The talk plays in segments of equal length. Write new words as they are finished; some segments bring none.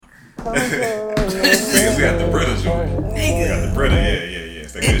Niggas, we got the Brita joint. We got the Brita, yeah.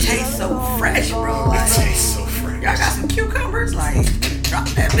 It tastes so fresh, bro. Like, it tastes so fresh. Y'all got some cucumbers? Like, drop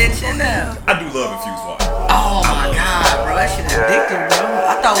that bitch in there. I do love infused water. Oh my god, bro. That shit addictive, bro.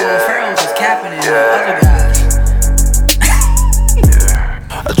 I thought Will Ferrell was just capping it other guys.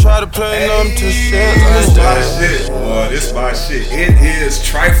 I try to play them to shit like that. Boy, this my shit. It is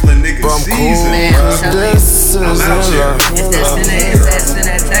trifling nigga season, man, bro. This is I'm out here. It's that send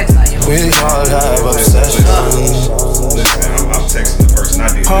that text like, yo. We all have obsessions. Listen, I'm texting the person I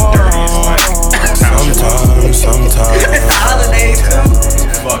did the dirtiest like Sometimes. It's the holidays too.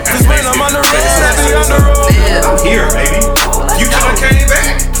 fuck. Cause when I'm on the road, I be on the road. Yeah. I'm here, baby. You done came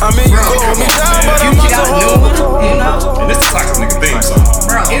back. I mean, you hold me down, but I'm You not got the a new whole. one, you know? And this is the toxic nigga theme song.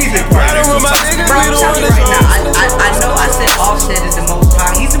 Bro. Anything part Riding with my toxic. niggas, Bro, we I'm the telling one you that's right now, on. I know I said Offset is the most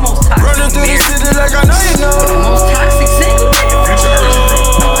toxic. He's the most toxic. Running through the man. city like I know you know. The most toxic single. Future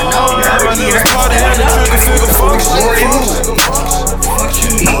urgent, bro. I know. My niggas party and the trigger figure function.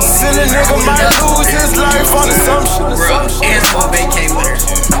 Silly nigga might lose his life on assumption. Bro, and small vacay with her.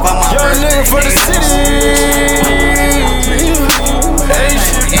 Young nigga for the city. Ain't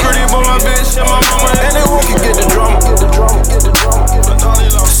shit pretty, but my bitch and my mama and they won't get the drama.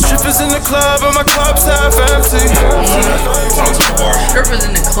 Strippers in the club and my cup's half empty. Talk to the bar. Strippers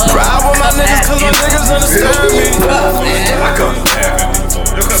in the club. Ride with my niggas cause my niggas understand me. I come to half empty before.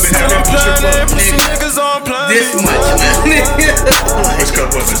 Your cup been half Still empty. Strip playing, club. put some niggas on plan. This much, man. Which cup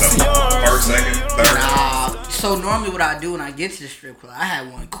was it though? First, second, third? So normally what I do when I get to the strip club, I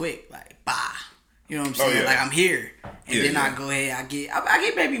have one quick, like, bye. You know what I'm saying? yeah. Like, I'm here. And Yeah, then yeah. I go ahead, I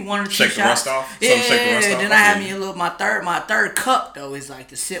get maybe one or two Shake the shots. rust off? Yeah, Something shake the rust off? then I have me a little, my third cup, though, is like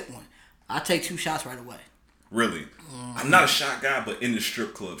the sip one. I take 2 shots right away. Really? I'm not a shot guy, but in the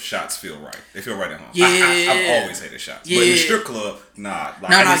strip club, shots feel right. They feel right at home. Yeah. I've always hated shots. But in the strip club, nah. Like,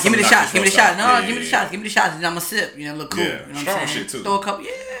 No, I need give me the something shots. to Give me the knock shots. this No, off. give me the shots. Give me the shots. And I'm a sip. You know, look cool. Yeah, You know what strong I'm saying? shit, too. Throw a couple.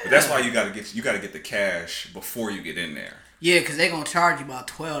 Yeah. But that's why you gotta get the cash before you get in there. Yeah, because they're going to charge you about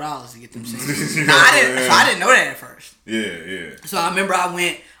 $12 to get them singles. I didn't know that at first. Yeah. So I remember I was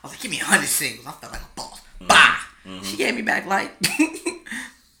like, give me 100 singles. I felt like a boss. Bah! She gave me back like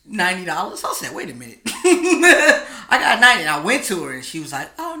 $90. I said, wait a minute. I got 90 and I went to her and she was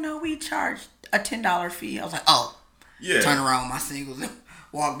like, oh no, we charged a $10 fee. I was like, oh. Yeah. Turn around with my singles and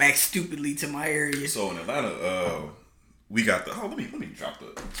walk back stupidly to my area. So in Atlanta, we got the. Oh, let me drop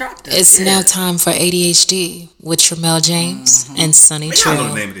the. It's now time for ADHD with Tramel James and Sonny Man, y'all know the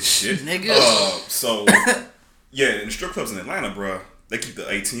Trill. name of this shit. Nigga. So, yeah, in the strip clubs in Atlanta, bruh, they keep the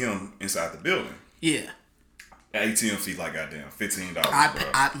ATM inside the building. Yeah. The ATM fee like goddamn $15,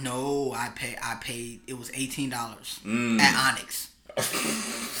 bruh. I paid. It was $18 at Onyx.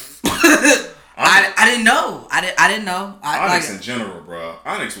 I didn't know. I didn't know. Onyx in general, bruh.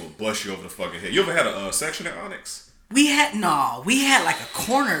 Onyx will bust you over the fucking head. You ever had a section at Onyx? We had like a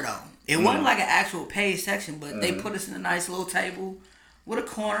corner though. It wasn't like an actual paid section, but they put us in a nice little table with a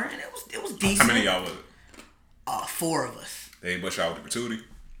corner, and it was decent. How many of y'all was it? 4 of us. They ain't bust y'all with the gratuity?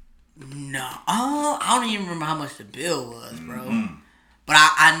 No, I don't even remember how much the bill was, bro. But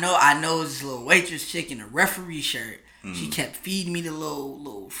I know it was this little waitress chick in a referee shirt. She kept feeding me the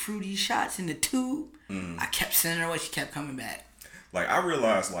little fruity shots in the tube. I kept sending her away. She kept coming back. Like, I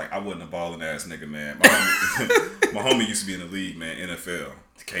realized, like, I wasn't a balling ass nigga, man. My homie used to be in the league, man, NFL.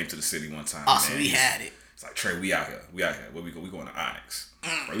 He came to the city one time. Oh, so man. we had it. It's like, Trey, we out here. Where we go? We going to Onyx.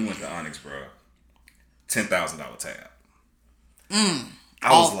 Bro, we went to Onyx, bro. $10,000 tab. I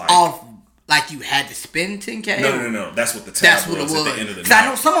was like you had to spend $10K? No. That's what the tab was at the end of the night. I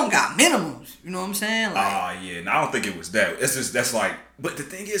know some of them got minimums. You know what I'm saying? Like, yeah. No, I don't think it was that. It's just, that's like, but the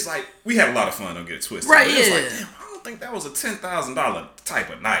thing is, like, we had a lot of fun. Don't get it twisted. Right, But it's yeah. like, damn, I don't think that was a $10,000 type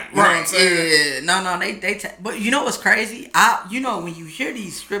of night. You know what I'm right, saying? yeah. No, but you know what's crazy? When you hear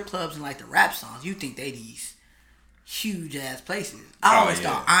these strip clubs and like the rap songs, you think they these huge ass places. I always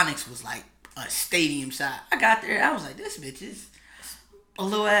thought Onyx was like a stadium size. I got there, I was like, this bitch is a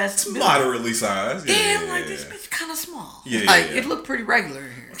little ass. It's moderately sized. Yeah, I'm like, this bitch kind of small. Yeah, like yeah. it looked pretty regular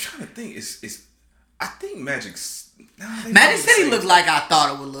in here. I'm trying to think. I think Magic's. Magic City looked like I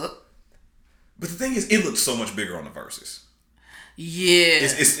thought it would look. But the thing is, it looked so much bigger on the Versus. Yeah.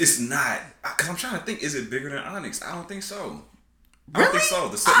 It's not, because I'm trying to think. Is it bigger than Onyx? I don't think so. I Really? don't think so.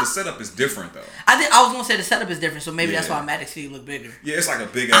 The setup is different though. I was gonna say the setup is different, so maybe that's Yeah. why Magic City looked bigger. Yeah, it's like a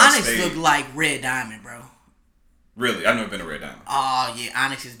big ass Onyx stage. looked like Red Diamond, bro. Really, I've never been to Red Diamond. Oh yeah,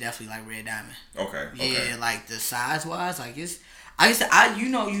 Onyx is definitely like Red Diamond. Okay. Yeah, like the size wise, like it's. I said,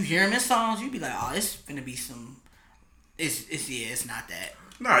 you hear him in songs, you be like, oh, it's gonna be some. It's not that.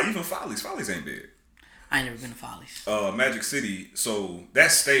 Nah, even Follies ain't big. I ain't never been to Follies. Magic City. So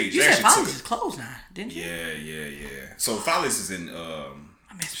that stage. You said Follies is closed now, didn't you? Yeah. So Follies is in I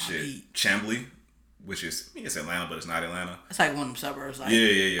miss my beat. Chamblee, which is it's Atlanta, but it's not Atlanta. It's like one of them suburbs. Like,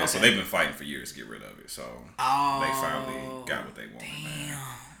 yeah. Okay. So they've been fighting for years to get rid of it. So they finally got what they wanted. Damn. Man.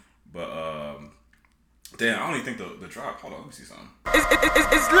 But damn, I don't even think the drop. Hold on, let me see something.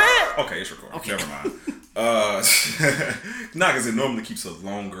 It's lit. Okay, it's recording. Okay. Never mind. Because it normally keeps a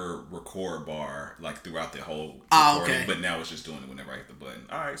longer record bar like throughout the whole recording, okay. But now it's just doing it whenever I hit the button.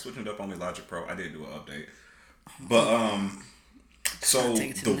 All right, switching it up on me Logic Pro. I did do an update, but so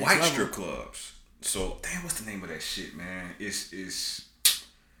the white strip clubs. So damn, what's the name of that shit, man? It's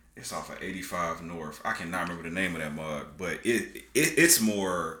off of 85 North. I cannot remember the name of that mug, but it's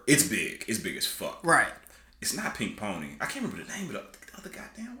big. It's big as fuck. Right. It's not Pink Pony. I can't remember the name of the other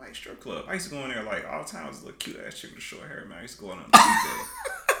goddamn white strip club. I used to go in there like all the time. It was a little cute ass chick with a short hair, man. I used to go in on the weekday.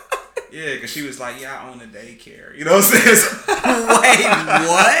 Yeah, because she was like, yeah, I own a daycare. You know what I'm saying? Wait,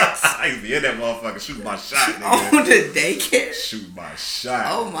 what? I used to be in that motherfucker shooting my shot, nigga. On the daycare? Shooting my shot.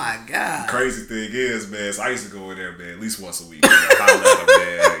 Oh my God. The crazy thing is, man, so I used to go in there, man, at least once a week. Holler at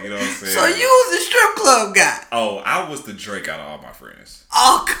them, man. You know what I'm saying? So you was the strip club guy? Oh, I was the Drake out of all my friends.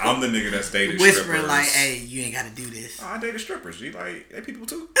 Oh, I'm the nigga that's dated whispering strippers. like, hey, you ain't got to do this. Oh, I dated strippers. G. Like, they people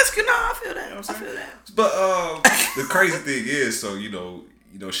too. That's good. No, I feel that. You know what I I'm saying? feel that. But the crazy thing is, so you know,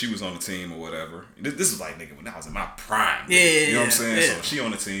 she was on the team or whatever. This was like nigga when I was in my prime. Yeah, you know what I'm saying. Yeah. So she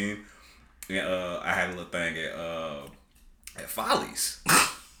on the team, and I had a little thing at Follies.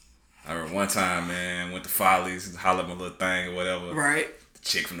 I remember one time, man, went to Follies, hollered my little thing or whatever. Right. The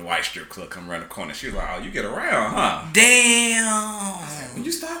chick from the white strip club come around the corner. She was like, "Oh, you get around, huh?" Damn. When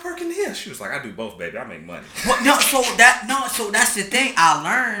you start working here, she was like, "I do both, baby. I make money." So that's the thing I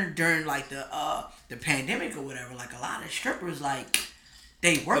learned during like the pandemic or whatever. Like a lot of strippers, like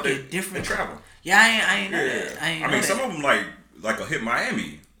they work at different. They travel. Yeah, I ain't know that. I mean, some of them like will hit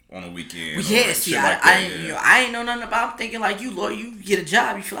Miami on the weekend. Well, yeah, like see, shit I like that, ain't, I ain't know nothing about. I'm thinking like you get a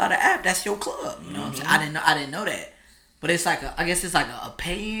job, you fill out an app, that's your club. You know what I'm saying? I didn't know that. But it's like I guess it's like a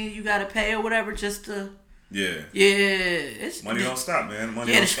pay-in you gotta pay or whatever just to. Yeah. Yeah, it's money don't stop, man.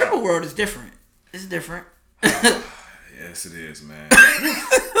 Money yeah, don't the stripper stop. world is different. It's different. Yes, it is, man.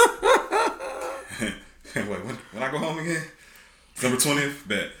 Wait, when I go home again? December 20th?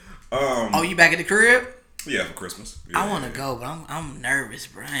 Bet. Oh, you back at the crib? Yeah, for Christmas. Yeah, I want to go, but I'm nervous,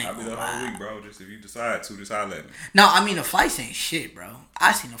 bro. I'll be there the whole week, bro. Just if you decide to, just holler at me. No, I mean the flights ain't shit, bro.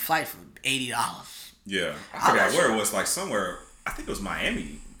 I seen a flight for $80. Yeah, I forgot where it was. Like somewhere, I think it was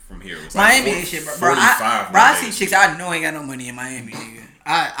Miami from here. It was Miami like ain't shit, bro. 45 I see chicks. I know ain't got no money in Miami, nigga.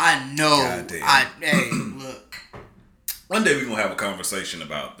 I know. Goddamn. Hey, look. One day we gonna have a conversation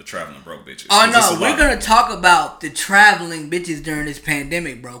about the traveling broke bitches. Oh no, we're gonna talk about the traveling bitches during this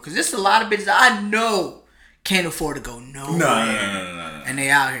pandemic, bro. Because there's a lot of bitches I know can't afford to go nowhere. No. And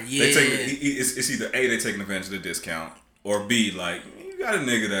they out here, yeah. It's either A, they taking advantage of the discount, or B, like you got a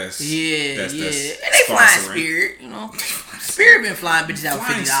nigga that's and that's they flying Spirit, you know. Spirit been flying bitches out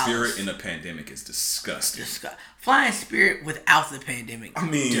flying $50. Spirit in a pandemic is disgusting. Flying Spirit without the pandemic. I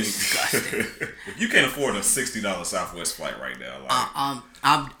mean, disgusting. If you can't afford a $60 Southwest flight right now, like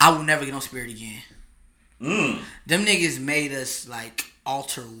I will never get on Spirit again. Them niggas made us like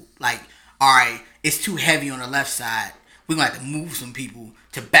alter, like, all right, it's too heavy on the left side. We're gonna have to move some people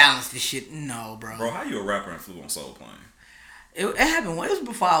to balance this shit. No, bro. Bro, how you a rapper and flew on Soul Plane? It happened. It was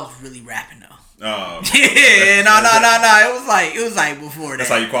before I was really rapping though. Oh, yeah, no. It was like before that. That's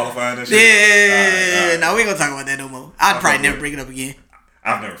how you qualify that shit? Yeah, all right. No, we ain't gonna talk about that no more. I'd probably never bring it up again.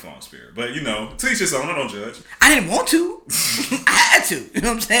 I've never flown Spirit, but you know, to each his own. I don't judge. I didn't want to. I had to. You know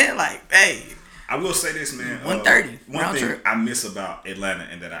what I'm saying? Like, hey. I will say this, man. 130. One thing I miss about Atlanta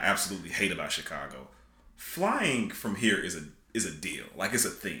and that I absolutely hate about Chicago, flying from here is a deal. Like it's a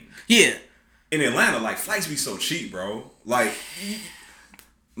thing. Yeah. In Atlanta, like flights be so cheap, bro. Like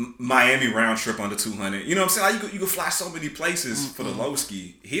Miami round trip under 200. You know what I'm saying? Like you could fly so many places for the low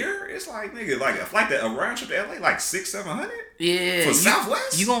ski. Here, it's like nigga, like a flight a round trip to LA, like 600-700. Yeah. For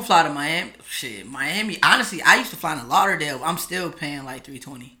Southwest. You gonna fly to Miami? Shit, Miami. Honestly, I used to fly to Lauderdale. I'm still paying like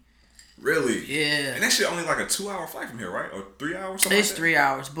 $320. Really? Yeah. And that shit only like a 2-hour flight from here, right? Or 3 hours? Something It's like that? 3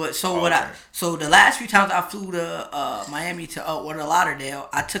 hours, but okay. So the last few times I flew to Miami to Lauderdale,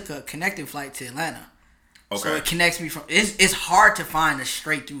 I took a connecting flight to Atlanta. Okay. So it connects me from. It's hard to find a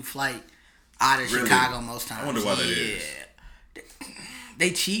straight through flight out of Chicago most times. I wonder why that is.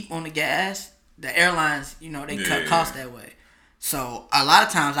 They cheap on the gas. The airlines, they cut costs that way. So a lot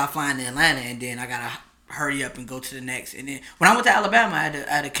of times I fly into Atlanta and then I gotta hurry up and go to the next. And then when I went to Alabama, I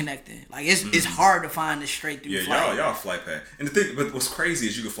had to connect it. Like it's hard to find a straight through flight. Y'all flight path. And the thing, but what's crazy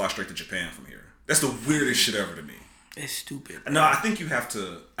is you can fly straight to Japan from here. That's the weirdest shit ever to me. It's stupid. No, I think you have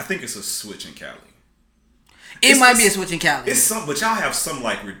to. I think it's a switch in Cali. It might be a switch in Cali. It's some, but y'all have some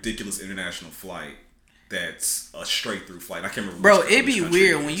like ridiculous international flight that's a straight through flight. I can't remember. Bro, it'd be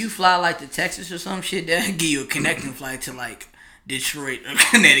weird when you fly like to Texas or some shit. They'll give you a connecting flight to like Detroit or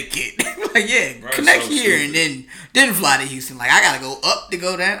Connecticut. Like, yeah, bro, connect so here stupid. And then fly to Houston. Like, I gotta go up to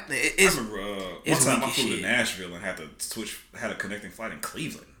go down. I remember one time I flew to Nashville and had a connecting flight in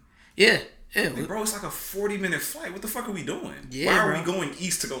Cleveland. Yeah. Yeah, like, bro, it's like a 40-minute flight. What the fuck are we doing? Yeah, why are we going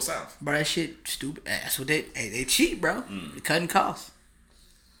east to go south? Bro, that shit stupid. That's what they cheat, bro. They cutting costs.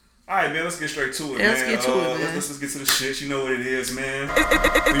 All right, man, let's get straight to it, man. Let's get to it, man. Let's get to the shit. You know what it is, man.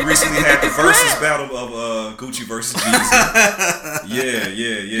 We recently had the versus battle of Gucci versus Jeezy.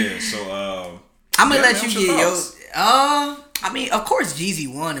 Yeah. So, I'm gonna let you get yours. I mean, of course, Jeezy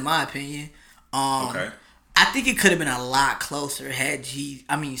won, in my opinion. Okay. I think it could have been a lot closer had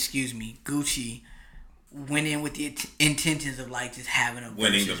Gucci went in with the intentions of like just having a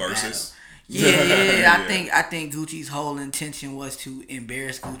winning the versus. Yeah. I think Gucci's whole intention was to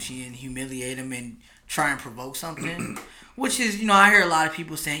embarrass Gucci and humiliate him and try and provoke something. Which is, I hear a lot of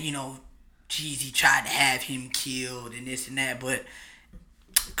people saying, Jeezy tried to have him killed and this and that. But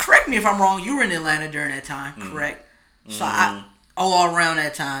correct me if I'm wrong. You were in Atlanta during that time, correct? So all around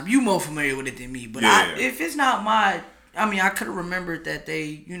that time. You more familiar with it than me. But if it's not I could have remembered that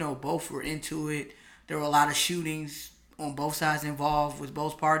they, both were into it. There were a lot of shootings on both sides involved with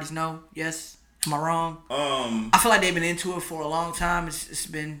both parties. No? Yes? Am I wrong? I feel like they've been into it for a long time. It's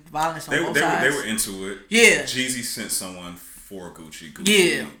been violence on both sides. They were into it. Yeah. Jeezy sent someone for Gucci.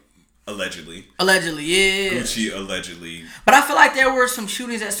 Yeah. Allegedly, yeah. Gucci allegedly. But I feel like there were some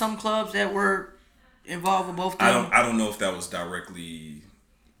shootings at some clubs that were involved with both them. I don't know if that was directly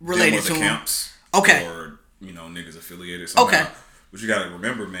related to camps. Okay. Or, niggas affiliated somehow. Okay. But you gotta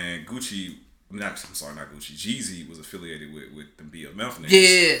remember, man, Gucci, not Gucci. Jeezy was affiliated with the BMF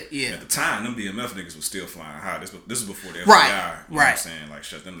niggas. Yeah. And at the time, them BMF niggas was still flying high. This was before the FBI. Right. You know what I'm saying? Like,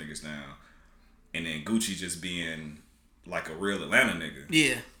 shut them niggas down. And then Gucci just being like a real Atlanta nigga.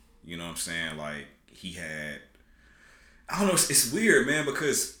 Yeah. You know what I'm saying? Like, he had... I don't know. It's weird, man,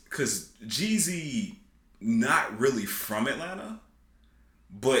 because Jeezy not really from Atlanta,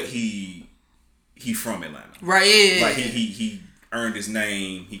 but he from Atlanta. Right, yeah. Like, he earned his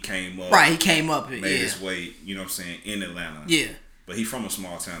name. He came up. Right, he came up. Made his way, you know what I'm saying, in Atlanta. Yeah. But he from a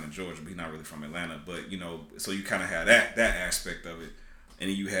small town in Georgia, but he's not really from Atlanta. But, so you kind of have that aspect of it. And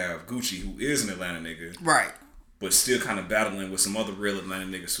then you have Gucci, who is an Atlanta nigga. Right. But still kind of battling with some other real Atlanta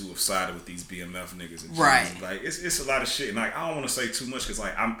niggas who have sided with these BMF niggas. And right. Like, it's a lot of shit. And, like, I don't want to say too much because,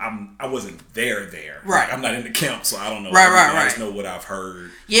 like, I wasn't there. Right. Like, I'm not in the camp, so I don't know. Right. I just know what I've heard.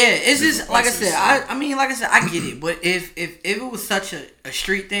 Yeah, it's just, like I said, I get it. But if it was such a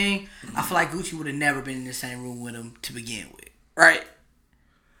street thing, I feel like Gucci would have never been in the same room with him to begin with. Right?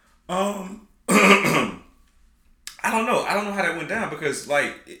 I don't know how that went down because,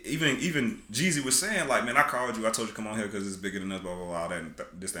 like, even Jeezy was saying, like, man, I called you, I told you to come on here because it's bigger than us, blah, blah, blah,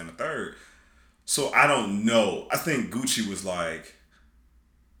 this, that, and the third. So, I don't know. I think Gucci was like,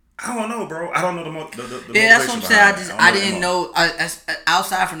 I don't know, bro. I don't know the yeah, that's what I'm saying. I didn't know,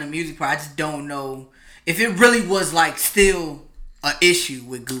 outside from the music part, I just don't know if it really was, like, still an issue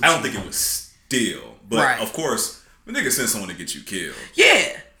with Gucci. I don't think it was still. But, of course, the nigga sent someone to get you killed.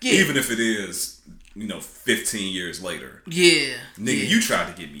 Yeah. Even if it is... 15 years later. Yeah. Nigga, you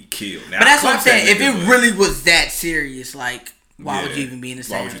tried to get me killed. Now, but that's what I'm saying. If it really was that serious, like, why would you even be in the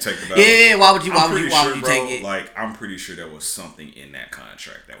same? Why would you take the battle? Yeah, why would you take it? Like, I'm pretty sure there was something in that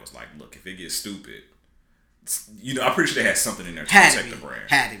contract that was like, look, if it gets stupid, I'm pretty sure they had something in there to protect the brand.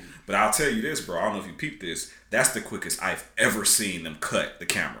 Had to be. But I'll tell you this, bro. I don't know if you peeped this. That's the quickest I've ever seen them cut the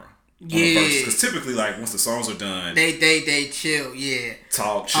camera. Yeah, because typically, like, once the songs are done, they chill,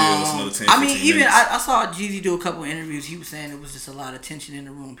 talk, chill, another 10, 15 even minutes. I saw Jeezy do a couple of interviews. He was saying it was just a lot of tension in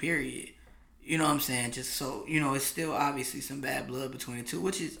the room. Period. You know what I'm saying? Just so it's still obviously some bad blood between the two,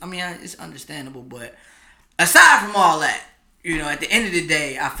 which is, it's understandable. But aside from all that, at the end of the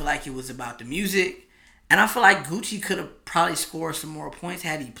day, I feel like it was about the music, and I feel like Gucci could have probably scored some more points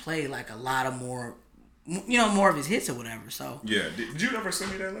had he played like a lot of more. More of his hits or whatever. So yeah, did you ever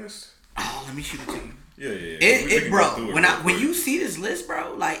send me that list? Oh, let me shoot it to you. Yeah. Bro, when you see this list,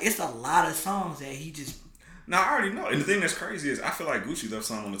 bro, like, it's a lot of songs that he just. Now I already know, and the thing that's crazy is I feel like Gucci left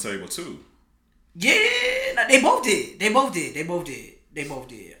some on the table too. Yeah, they both did. It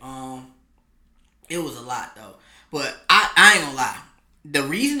was a lot though, but I ain't gonna lie. The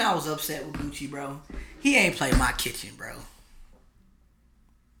reason I was upset with Gucci, bro, he ain't played My Kitchen, bro.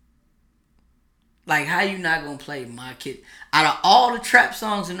 Like, how you not gonna play My Kitchen? Out of all the trap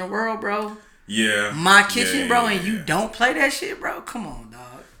songs in the world, bro. Yeah. My Kitchen, bro, and you don't play that shit, bro. Come on,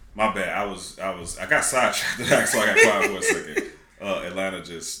 dog. My bad. I got sidetracked, so I got quiet for a second. Atlanta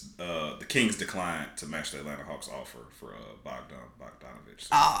just the Kings declined to match the Atlanta Hawks offer for Bogdanovich. So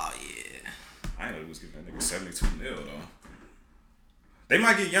Oh yeah. I ain't know he was giving that nigga 72 mil though. They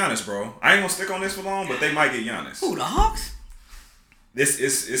might get Giannis, bro. I ain't gonna stick on this for long, but they might get Giannis. Who, the Hawks?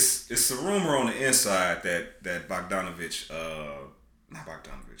 It's a rumor on the inside that Bogdanovich, not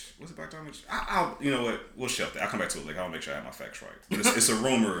Bogdanovich. Was it Bogdanovich? I'll you know what? We'll shelf that. I'll come back to it. Like I'll make sure I have my facts right. But it's a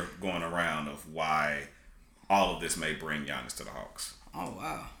rumor going around of why all of this may bring Giannis to the Hawks. Oh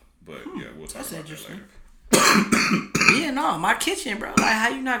wow. But yeah, we'll talk about that later. Yeah, no, My Kitchen, bro. Like, how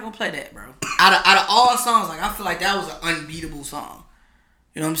you not gonna play that, bro? Out of all songs, like, I feel like that was an unbeatable song.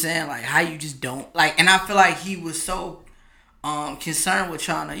 You know what I'm saying? Like, how you just don't like, and I feel like he was so concerned with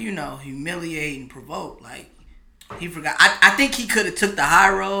trying to, humiliate and provoke. Like, he forgot. I think he could have took the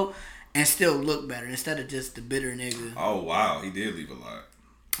high road and still looked better instead of just the bitter nigga. Oh wow, he did leave a lot.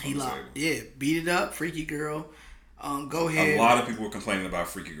 He beat it up, Freaky Girl. Go ahead. A lot of people were complaining about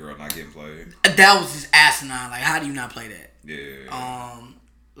Freaky Girl not getting played. That was just asinine. Like, how do you not play that? Yeah.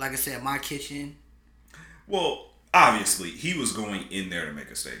 Like I said, My Kitchen. Well, obviously, he was going in there to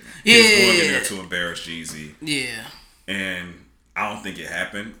make a statement. Yeah. He was going in there to embarrass Jeezy. Yeah. And I don't think it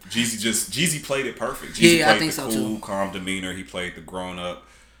happened. Jeezy played it perfect. Jeezy played the cool, calm demeanor. He played the grown up.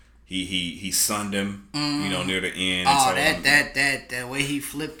 He sunned him, near the end. Oh, that way he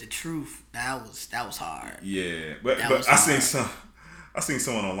flipped the truth. That was hard. Yeah, but I seen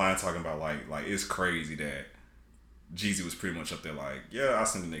someone online talking about like it's crazy that Jeezy was pretty much up there like, yeah, I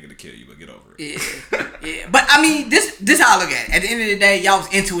sent a nigga to kill you, but get over it. Yeah. But I mean, this how I look at it. At the end of the day, y'all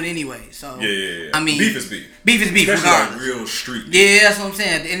was into it anyway. So yeah. I mean, beef is beef. Beef is beef. Especially like real street beef. Yeah, that's what I'm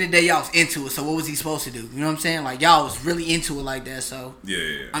saying. At the end of the day, y'all was into it. So what was he supposed to do? You know what I'm saying? Like, y'all was really into it like that. So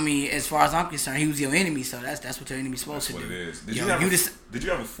yeah. I mean, as far as I'm concerned, he was your enemy. So that's what your enemy's supposed to do. That's what it is. Did you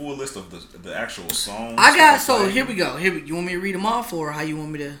have a full list of the actual songs? I got. So here we go. You want me to read them off, or how you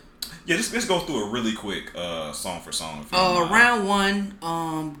want me to? Yeah, let's go through a really quick song for song. Round one,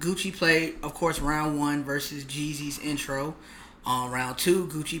 Gucci played, of course, round one versus Jeezy's intro. Round two,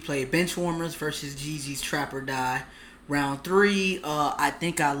 Gucci played Benchwarmers versus Jeezy's Trap or Die. Round three, I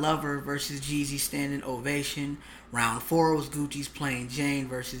Think I Love Her versus Jeezy's Standing Ovation. Round four was Gucci's Plain Jane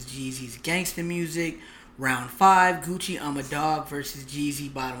versus Jeezy's Gangsta Music. Round five, Gucci I'm a Dog versus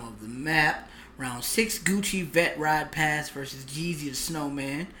Jeezy Bottom of the Map. Round six, Gucci Vet Ride Pass versus Jeezy the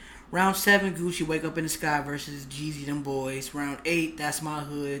Snowman. Round 7, Gucci Wake Up in the Sky versus Jeezy Them Boys. Round 8, That's My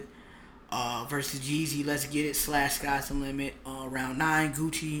Hood versus Jeezy Let's Get It / Sky's the Limit. Round 9,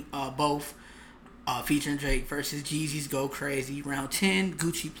 Gucci Both featuring Drake versus Jeezy's Go Crazy. Round 10,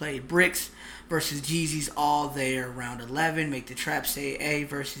 Gucci played Bricks versus Jeezy's All There. Round 11, Make the Trap Say A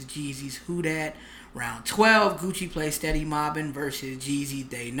versus Jeezy's Who Dat. Round 12, Gucci played Steady Mobbin versus Jeezy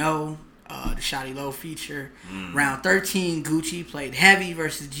They Know. The Shawty Low feature. Round 13, Gucci played Heavy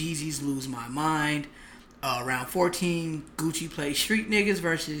versus Jeezy's Lose My Mind. Round 14, Gucci played Street Niggas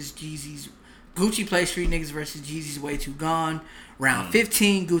versus Jeezy's Way Too Gone. Round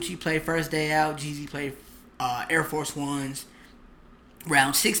 15, Gucci played First Day Out. Jeezy played Air Force Ones.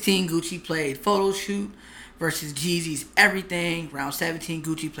 Round 16, Gucci played Photo Shoot versus Jeezy's Everything. Round 17,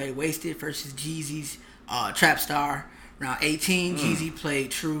 Gucci played Wasted versus Jeezy's Trap Star. Round 18, Gucci played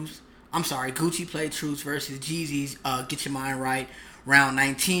Truth versus Jeezy's Get Your Mind Right. Round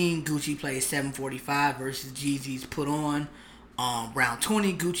 19, Gucci played 745 versus Jeezy's Put On. Round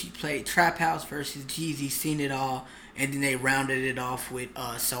 20, Gucci played Trap House versus Jeezy's Seen It All. And then they rounded it off with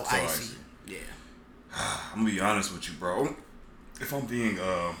So Icy. Yeah. I'm going to be honest with you, bro. If I'm being...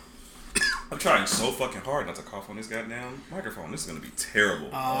 I'm trying so fucking hard not to cough on this goddamn microphone. This is gonna be terrible.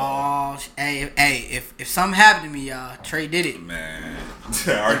 Hey, if something happened to me, y'all, Trey did it. Man,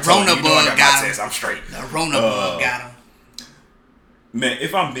 the Rona bug got him. I'm straight. The Rona bug got him. Man,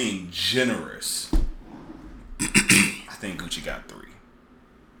 if I'm being generous, I think Gucci got 3.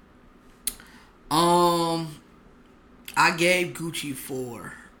 I gave Gucci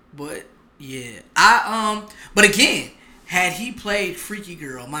 4, but yeah, but again. Had he played Freaky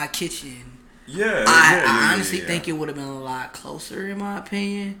Girl, My Kitchen, I honestly think it would have been a lot closer, in my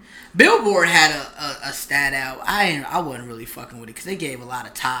opinion. Billboard had a stat out. I wasn't really fucking with it because they gave a lot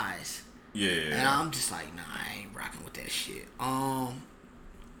of ties. Yeah. And I'm just like, nah, I ain't rocking with that shit.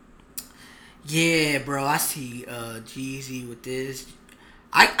 Yeah, bro, I see Jeezy with this.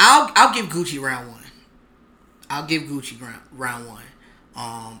 I'll give Gucci round 1. I'll give Gucci round 1.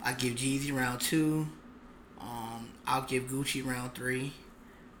 I give Jeezy round 2. I'll give Gucci round 3.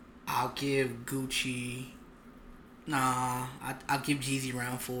 I'll give Jeezy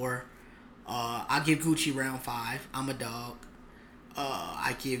round 4. I give Gucci round 5. I'm a dog.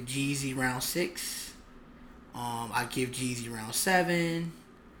 I give Jeezy round 6. I give Jeezy round 7.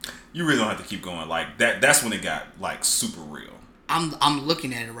 You really don't have to keep going like that. That's when it got like super real. I'm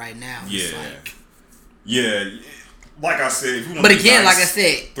looking at it right now. Yeah. It's like, yeah. Like I said, if we but again, like I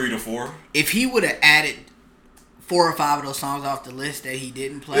said, 3 to 4. If he would have added 4 or 5 of those songs off the list that he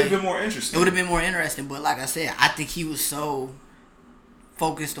didn't play, it would have been more interesting. It would have been more interesting. But like I said, I think he was so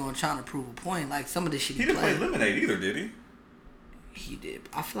focused on trying to prove a point. Like some of the shit he didn't play Lemonade either, did he? He did.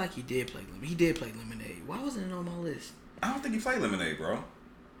 I feel like he did play Lemonade. He did play Lemonade. Why wasn't it on my list? I don't think he played Lemonade, bro.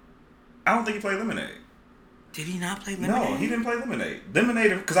 I don't think he played Lemonade. Did he not play Lemonade? No, he didn't play Lemonade.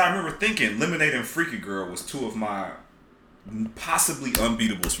 Lemonade, because I remember thinking Lemonade and Freaky Girl was 2 of my possibly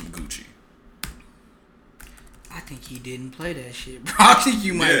unbeatables from Gucci. I think he didn't play that shit, bro. I think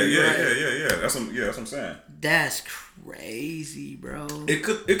you might be right. Yeah. That's what I'm saying. That's crazy, bro. It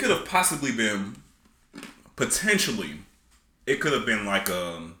could have possibly been, potentially, it could have been like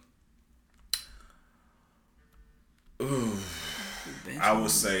I would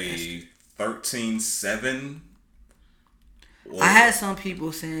say 13-7. I had some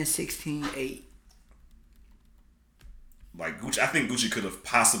people saying 16-8. Like Gucci, I think Gucci could have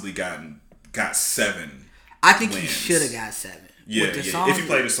possibly got 7. I think wins. he should have got 7. Yeah. If he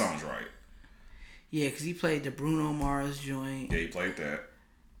played the songs right. Yeah, because he played the Bruno Mars joint. Yeah, he played that,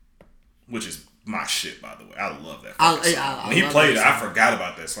 which is my shit, by the way. I love that. When he played it, I forgot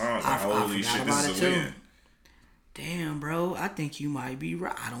about that song. I was like, holy shit, this is a win. Damn, bro. I think you might be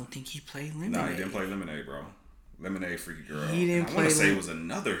right. I don't think he played Lemonade. No, he didn't play Lemonade, bro. Lemonade, Freaky Girl. He didn't play. I want to say it was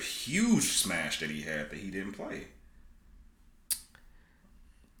another huge smash that he had that he didn't play.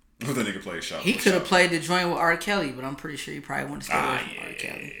 What the nigga played Shop. He could have played the joint with R. Kelly, but I'm pretty sure he probably wouldn't stay with R.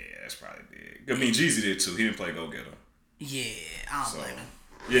 Kelly. Yeah, that's probably big. I mean, Jeezy did too. He didn't play Go Getter. Yeah, I don't blame him.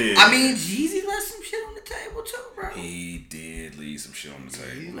 Yeah. I mean, Jeezy left some shit on the table too, bro. He did leave some shit on the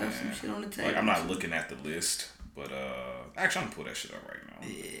table. He left some shit on the table. Like, I'm not looking at the list, but actually, I'm gonna pull that shit up right now.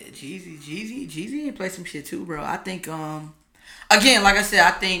 Yeah, Jeezy ain't play some shit too, bro. I think again, like I said, I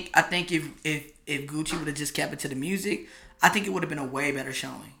think if Gucci would have just kept it to the music, I think it would have been a way better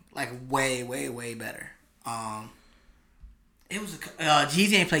showing. Like way better. It was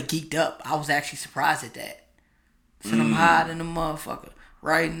Jeezy ain't play Geeked Up. I was actually surprised at that. So I'm hiding the motherfucker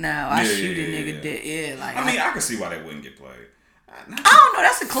right now. I shoot a nigga dead. Yeah, like I mean, I can see why they wouldn't get played. I don't know.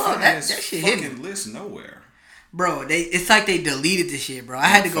 That's a club. That shit fucking hit me. list nowhere, bro. It's like they deleted the shit, bro. I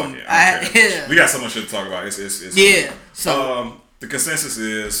had to go. Yeah. We got so much shit to talk about. It's yeah. Cool. So the consensus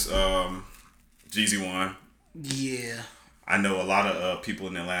is Jeezy won. Yeah. I know a lot of people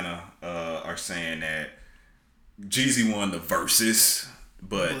in Atlanta are saying that Jeezy won the verses,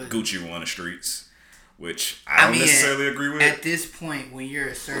 but Gucci won the streets, which I don't necessarily agree with. At this point, when you're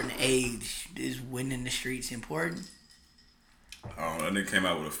a certain age, is winning the streets important? Oh, that nigga came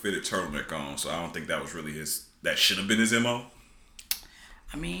out with a fitted turtleneck on, so I don't think that was really his. That should have been his MO.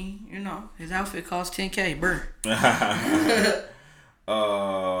 I mean, his outfit cost $10K, bro.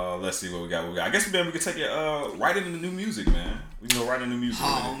 Let's see what we got. I guess we could take it right into the new music, man. We can go right into new music.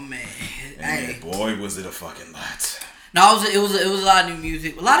 Oh man, and boy, was it a fucking lot. No, it was a lot of new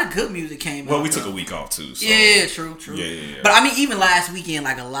music. A lot of good music came out. Well, we took a week off too. So. Yeah, true. Yeah. But I mean, even last weekend,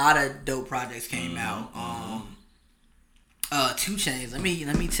 like a lot of dope projects came out. 2 Chainz. Let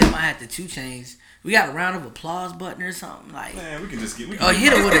me tip my hat to 2 Chainz. We got a round of applause button or something like. Man, we can just get.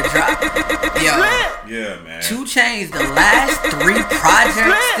 Hit it with a drop. Yo. Yeah, man. 2 Chainz. The last 3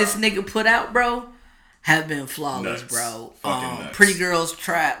 projects this nigga put out, bro, have been flawless, nuts. bro. Nuts. Pretty Girls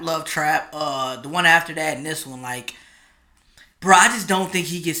Trap, Love Trap. The one after that and this one, like, bro, I just don't think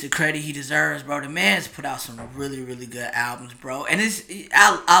he gets the credit he deserves, bro. The man's put out some really, really good albums, bro. And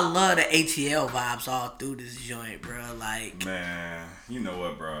I love the ATL vibes all through this joint, bro. Like, man, you know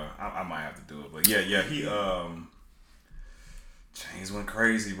what, bro? I might have to do it, but yeah, he Chainz went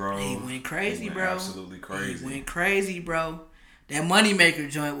crazy, bro. He went crazy, bro. Absolutely crazy. He went crazy, bro. That Moneymaker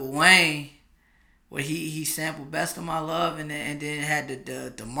joint with Wayne, where he sampled "Best of My Love" and then had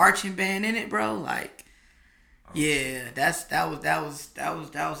the marching band in it, bro. Like, yeah, that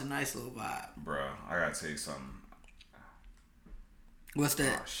was a nice little vibe, bro. I gotta tell you something. What's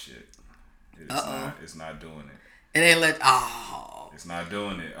that? Oh shit! It's not doing it. It ain't It's not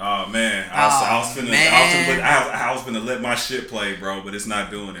doing it. Oh man, I was finna let my shit play, bro, but it's not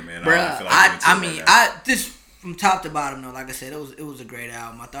doing it, man. Bro, I just from top to bottom though, like I said, it was a great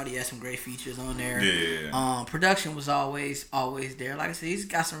album. I thought he had some great features on there. Yeah. Production was always there. Like I said, he's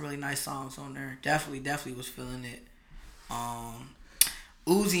got some really nice songs on there. Definitely was feeling it.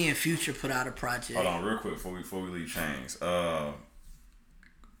 Uzi and Future put out a project. Hold on, real quick before we leave Chainz.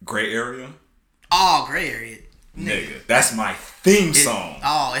 Gray Area. Oh, Gray Area. Nigga, that's my theme song.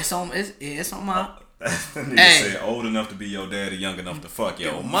 It's on my. That nigga said old enough to be your daddy, young enough to fuck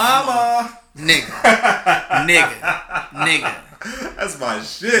your mama. Nigga. That's my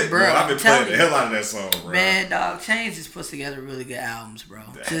shit, bro. I've been playing the hell out of that song, bro. Man, dog, Chainz just puts together really good albums, bro.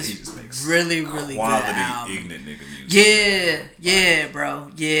 Just makes really good albums. Ignorant nigga music. Yeah, bro.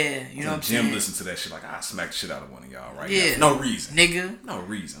 Yeah, you know what I'm saying? Jim listen to that shit like I smack the shit out of one of y'all right now. No reason. Nigga. No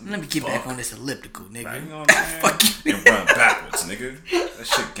reason. Let me get back on this elliptical, nigga. Right, you know what I'm saying? Fuck you. And run backwards, nigga. That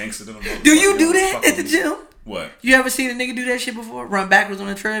shit gangster than a motherfucker. Do you do that at the gym? What? You ever seen a nigga do that shit before? Run backwards on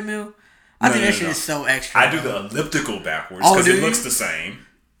a treadmill? I think that shit is so extra. I do the elliptical backwards because it looks the same.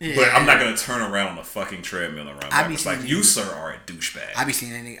 Yeah. But I'm not gonna turn around on the fucking treadmill and run backwards. Like you, sir, are a douchebag. I be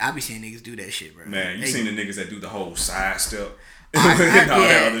seeing niggas do that shit, bro. Man, you seen the niggas that do the whole side step?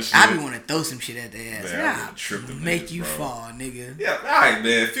 I be want to throw some shit at their ass. Man, make you fall, nigga. Yeah, alright,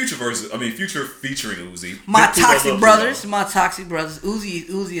 man. Future featuring Uzi. My Toxic Brothers.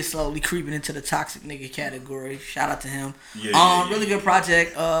 Uzi is slowly creeping into the toxic nigga category. Shout out to him. Really good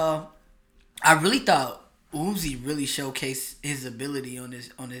project. I really thought Uzi really showcased his ability on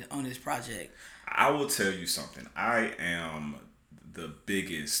this project. I will tell you something. I am the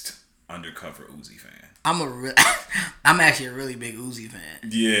biggest undercover Uzi fan. I'm actually a really big Uzi fan.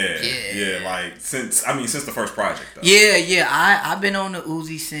 Yeah. Like since the first project though. Yeah. I've been on the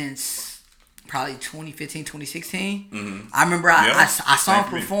Uzi since probably 2015, 2016. Mm-hmm. I remember I saw him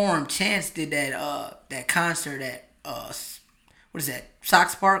perform. Chance did that concert at what is that?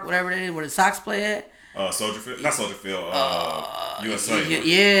 Sox Park, whatever it is, where the Sox play at. Soldier Field, not Soldier Field. USA.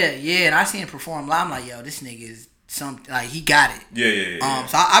 Yeah. And I seen him perform live. I'm like, yo, this nigga is something, like, he got it. Yeah.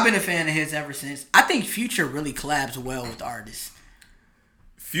 So I've been a fan of his ever since. I think Future really collabs well with artists.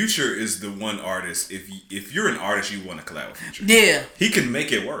 Future is the one artist. If you're an artist, you want to collab with Future. Yeah, he can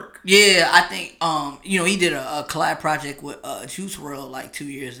make it work. Yeah, I think he did a collab project with Juice WRLD like 2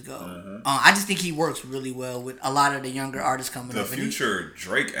 years ago. Mm-hmm. I just think he works really well with a lot of the younger artists coming up. The Future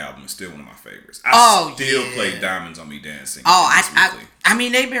Drake album is still one of my favorites. I still play Diamonds on Me Dancing. I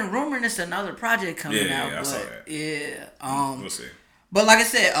mean, they've been rumoring it's another project coming out. I saw that. Yeah, we'll see. But like I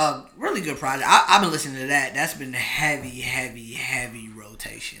said, really good project. I've been listening to that. That's been heavy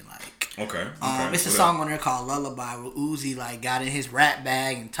rotation. Like, okay. It's a song on there called Lullaby where Uzi like got in his rap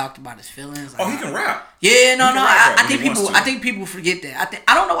bag and talked about his feelings. Like, he can rap. Yeah, no. I think people forget that.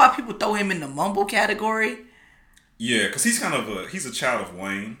 I don't know why people throw him in the mumble category. Yeah, because he's kind of he's a child of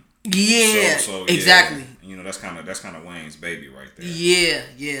Wayne. Yeah, so exactly. Yeah, that's kind of Wayne's baby right there.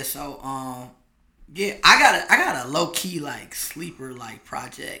 Yeah. So yeah, I got a low key like sleeper like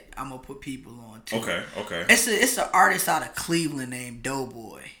project. I'm gonna put people on too. Okay. It's an artist out of Cleveland named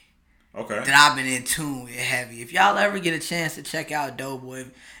Doughboy. Okay. That I've been in tune with heavy. If y'all ever get a chance to check out Doughboy,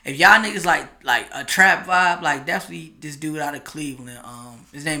 if y'all niggas like a trap vibe, like definitely this dude out of Cleveland.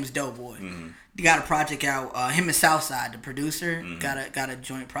 His name is Doughboy. Mm-hmm. He got a project out. Him and Southside, the producer, got a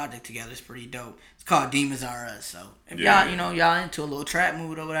joint project together. It's pretty dope. It's called Demons R Us. So if y'all into a little trap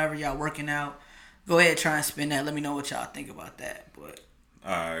mood or whatever, y'all working out. Go ahead, try and spin that. Let me know what y'all think about that. But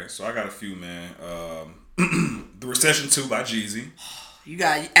alright, so I got a few, man. The Recession 2 by Jeezy. You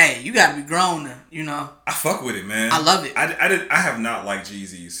gotta be grown now, you know. I fuck with it, man. I love it. I have not liked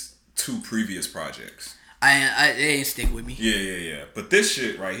Jeezy's 2 previous projects. They ain't stick with me. Yeah. But this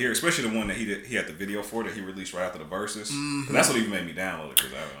shit right here, especially the one that he had the video for that he released right after the verses. Mm-hmm. That's what even made me download it.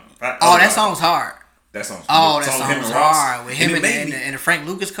 Cause that song was hard. That song was hard. With him and the Frank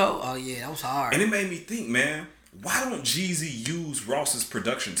Lucas coat. Oh yeah, that was hard. And it made me think, man, why don't Jeezy use Ross's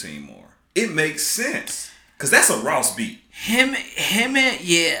production team more? It makes sense. Cause that's a Ross beat. Him and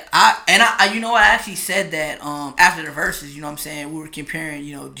yeah. I you know I actually said that after the verses, you know what I'm saying, we were comparing,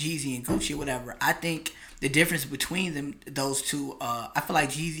 Jeezy and Gucci or whatever. I think the difference between those two, I feel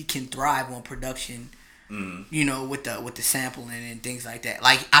like Jeezy can thrive on production. With the sampling and things like that.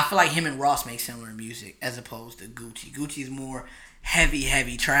 Like I feel like him and Ross make similar music as opposed to Gucci. Gucci's more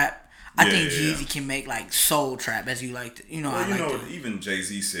heavy trap. I think Jeezy can make like soul trap, as you like to. Even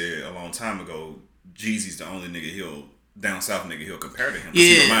Jay-Z said a long time ago, Jeezy's the only down south nigga he'll compare to him. Because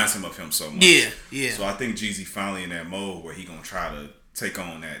he reminds him of him so much. Yeah. So I think Jeezy finally in that mode where he gonna try to take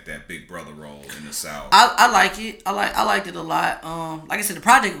on that big brother role in the South. I like it. I liked it a lot. Like I said, the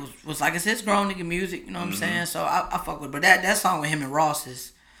project was like I said, it's grown nigga music. You know what I'm saying? So I fuck with it. But that song with him and Ross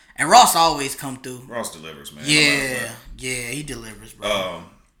is, and Ross always come through. Ross delivers, man. Yeah, he delivers, bro.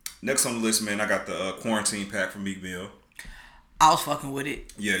 Next on the list, man, I got the Quarantine Pack from Meek Mill. I was fucking with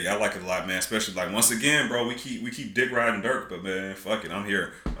it. Yeah, I like it a lot, man. Especially like once again, bro, we keep dick riding Dirk, but man, fuck it, I'm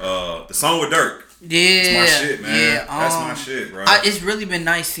here. The song with Dirk. Yeah, it's my shit, man. Yeah, that's my shit, bro. It's really been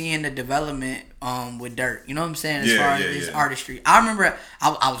nice seeing the development with Dirt. You know what I'm saying? As far as his artistry, I remember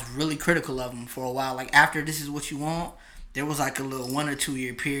I was really critical of him for a while. Like after This Is What You Want, there was like a little 1 or 2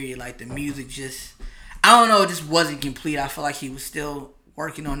 year period. Like the music just, I don't know, it just wasn't complete. I feel like he was still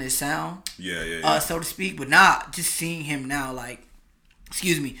working on his sound. So to speak. But now, just seeing him now, like,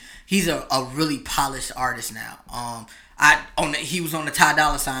 excuse me, he's a really polished artist now. He was on the Ty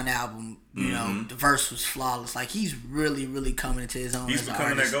Dolla $ign album. You know, the verse was flawless. Like he's really, really coming into his own. He's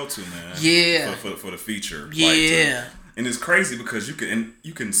becoming that go-to man. Yeah, for the feature. Yeah, and it's crazy because you can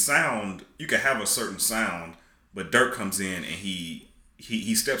have a certain sound, but Dirt comes in and he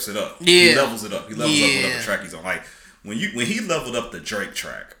steps it up. Yeah, he levels it up. He levels up whatever track he's on. Like when he leveled up the Drake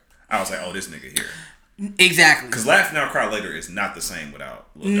track, I was like, oh, this nigga here. Exactly. Because Laugh Now Cry Later is not the same without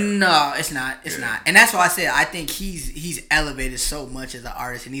Lil Durk. No, it's not. It's not. And that's why I said I think he's elevated so much as an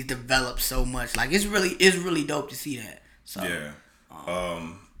artist and he's developed so much. Like it's really dope to see that. So yeah.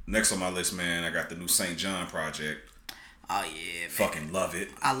 Next on my list, man, I got the new St. John project. Oh yeah, man. Fucking love it.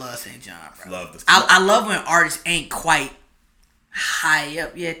 I love St. John, bro. I love when artists ain't quite high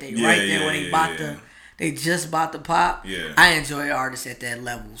up yet. They right there when they just about to pop. Yeah. I enjoy artists at that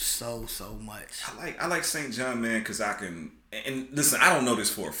level so much. I like St. John, man, because I can. And listen, I don't know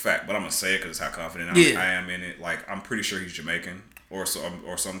this for a fact, but I'm gonna say it because it's how confident I am in it. Like I'm pretty sure he's Jamaican or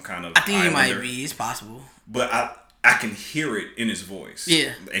some kind of. I think islander. he might be. It's possible. But I can hear it in his voice.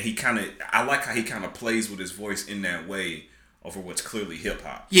 Yeah. And I like how he kind of plays with his voice in that way over what's clearly hip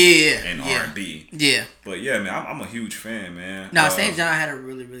hop. Yeah. And R&B. Yeah. But yeah, man, I'm a huge fan, man. No, St. John had a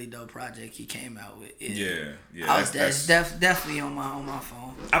really, really dope project he came out with. Yeah. That's definitely on my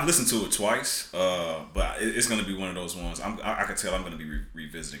phone. I've listened to it twice, but it's gonna be one of those ones. I can tell I'm gonna be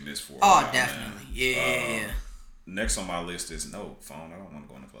revisiting this for a while, definitely. Man. Yeah. Next on my list is no phone. I don't want to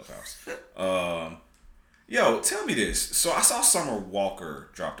go in the clubhouse. Yo, tell me this. So I saw Summer Walker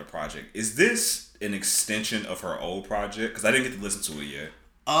drop the project. Is this an extension of her old project? Because I didn't get to listen to it yet.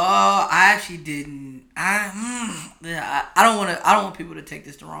 I actually didn't. I don't want people to take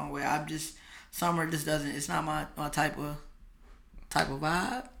this the wrong way. Summer just doesn't. It's not my type of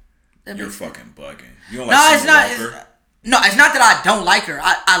vibe. You're fucking bugging. You don't like Summer Walker? It's not that I don't like her.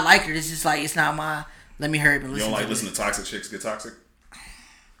 I like her. It's just like it's not my. Let me hurry up and listen. You don't like listening to toxic chicks get toxic?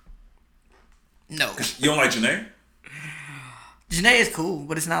 No. You don't like Janae? Janae is cool,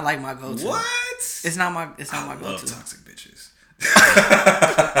 but it's not like my go-to. What? It's not my go-to. I love toxic bitches.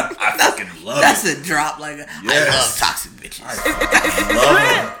 I fucking love That's it. That's a drop. Like I love toxic bitches.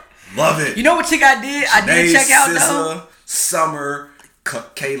 I love it. You know what chick I did? Janae, I did check out SZA, though. Summer,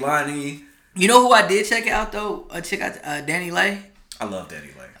 Kaylani. You know who I did check out though? Check out Danny Lay. I love Danny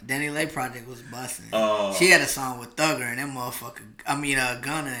Lay. Danny Lay project was busting. She had a song with Thugger and that motherfucker.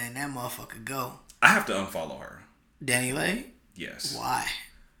 Gunna and that motherfucker go. I have to unfollow her. Danny Lay? Yes. Why?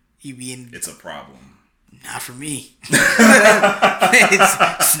 You being? It's a problem. Not for me.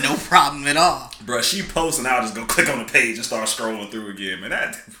 it's no problem at all. Bruh, she posts and I'll just go click on the page and start scrolling through again,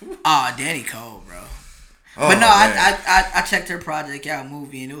 man. Danny Cole, bro. Oh, but no, man. I checked her project out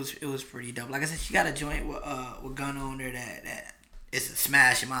movie and it was pretty dope. Like I said, she got a joint with Gunna on there that it's a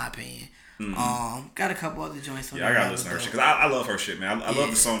smash in my opinion. Mm-hmm. Got a couple other joints on there. I gotta listen to her shit because I love her shit, man. I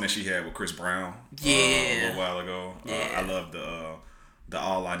love the song that she had with Chris Brown. A little while ago. I love the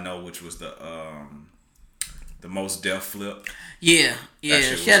All I Know, which was the Most Def flip. Yeah.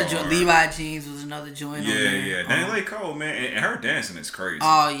 She had a joint. Levi Jeans was another joint. On there. Yeah. Danny Lay Cole, man, and her dancing is crazy.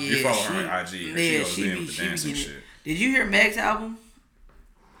 Oh yeah. You follow her on IG. She goes in with the dancing shit. Did you hear Meg's album?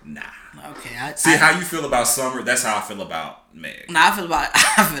 Nah. Okay. How you feel about Summer? That's how I feel about Meg. Nah, I feel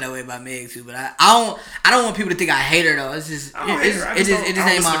that way about Meg too. But I don't want people to think I hate her though. It's just it just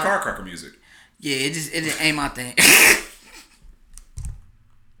ain't my car cracker music. Yeah, it just ain't my thing.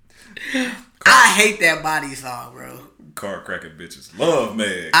 I hate that body song, bro. Car cracking bitches love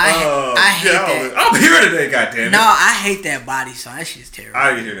Meg. I hate that. I'm here today, goddammit. No, I hate that body song. That shit's terrible.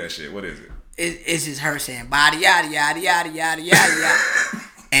 I didn't hear that shit. What is it? It's just her saying body yada yada yada yada yada yada.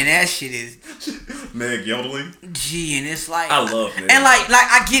 And that shit is Meg yodeling. Gee, and it's like I love Meg. And like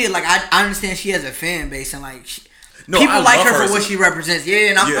I get it. Like I understand she has a fan base and like people I like love her for what she represents.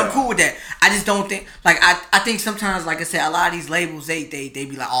 Yeah, and I'm cool with that. I just don't think like I think sometimes like I said, a lot of these labels they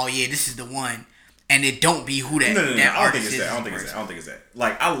be like, oh yeah, this is the one, and it don't be who that. No. That I don't think artist it's that. I don't think it's that.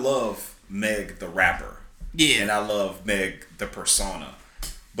 Like I love Meg the rapper. Yeah. And I love Meg the persona,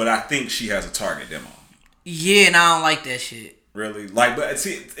 but I think she has a target demo. Yeah, and I don't like that shit. Really? Like, but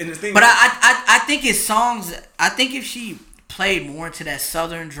see, and the thing. But I think his songs. I think if she played more into that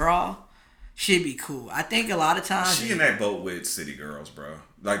southern draw, should be cool. I think a lot of times she in that boat with City Girls, bro.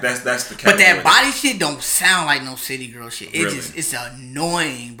 Like that's the. But that body shit don't sound like no City Girl shit. It really? it's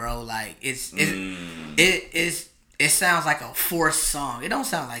annoying, bro. Like it sounds like a forced song. It don't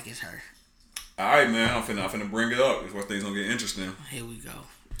sound like it's her. All right, man. I'm finna bring it up. It's where things gonna get interesting. Here we go.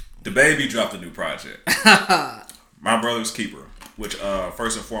 DaBaby dropped a new project. My Brother's Keeper. Which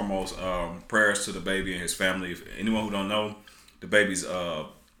first and foremost, prayers to DaBaby and his family. If anyone who don't know, DaBaby's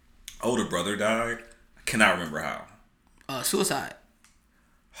older brother died. I cannot remember how. Suicide.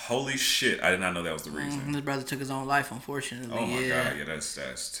 Holy shit! I did not know that was the reason. His brother took his own life, unfortunately. Oh my god! Yeah,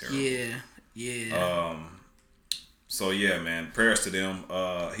 that's terrible. Yeah. So yeah, man. Prayers to them.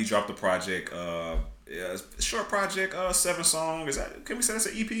 He dropped a project. Short project. 7 songs. Is that? Can we say that's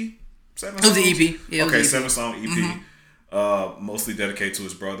an EP? 7 songs? It was an EP. Yeah, okay, EP. 7-song EP. Mm-hmm. Mostly dedicated to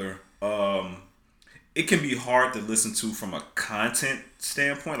his brother. It can be hard to listen to from a content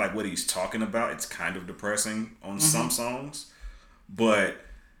standpoint, like what he's talking about. It's kind of depressing on some songs, but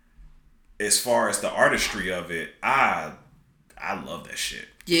as far as the artistry of it, I love that shit.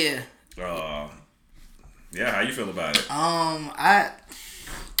 Yeah. Yeah, how you feel about it?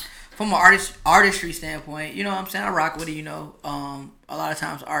 From an artistry standpoint, you know what I'm saying? I rock with it, you know. A lot of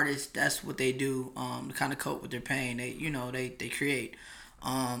times artists, that's what they do, to kind of cope with their pain. They create.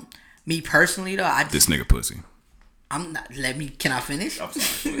 Me personally though, this nigga pussy. I'm not. Can I finish? I'm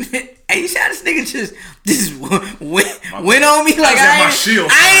sorry. Hey, you see how this nigga just went on me like I ain't finished that.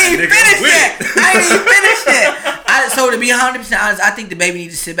 I ain't even finished that. So to be 100% honest, I think DaBaby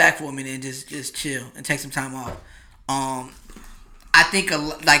needs to sit back for a minute and just chill and take some time off. I think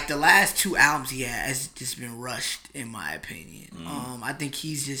like the last 2 albums he has just been rushed, in my opinion. I think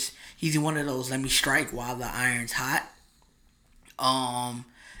he's one of those let me strike while the iron's hot.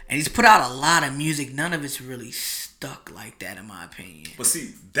 And he's put out a lot of music. None of it's really stuck like that, in my opinion. But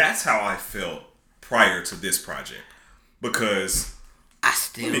see, that's how I felt prior to this project, because I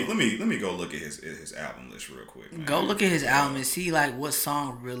still let me go look at his album list real quick. Man. Go look at his album and see like what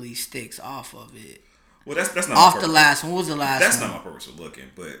song really sticks off of it. Well, that's not off the last one. What was the last? That's one? not my purpose of looking,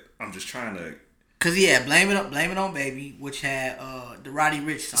 but I'm just trying to. Cause yeah, blame it on Baby, which had the Roddy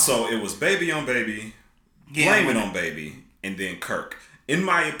Ricch song. So it was Baby on Baby, Blame It on Baby, and then Kirk. In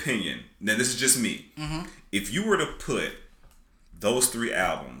my opinion, now this is just me. Mm-hmm. If you were to put those 3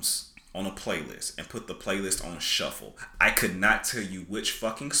 albums on a playlist and put the playlist on shuffle, I could not tell you which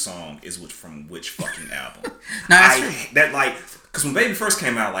fucking song is from which fucking album. Because when Baby first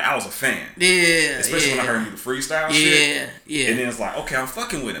came out, like I was a fan. Yeah. Especially when I heard him do the freestyle shit. Yeah. And then it's like, okay, I'm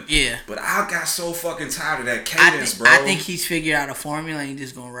fucking with him. Yeah. But I got so fucking tired of that cadence, bro. I think he's figured out a formula and he's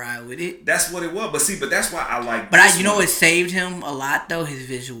just gonna ride with it. That's what it was. But that's why I like. But you know what saved him a lot though? His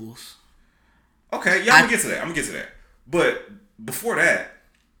visuals. Okay, yeah, I'm gonna get to that. But before that,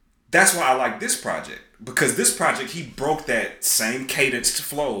 that's why I like this project, because this project he broke that same cadenced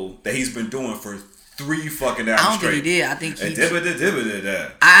flow that he's been doing for 3 fucking albums. I don't think he did. I think he. I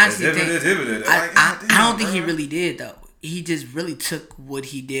honestly think. I don't think he really did though. He just really took what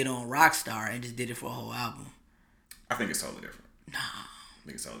he did on Rockstar and just did it for a whole album. I think it's totally different. Nah, I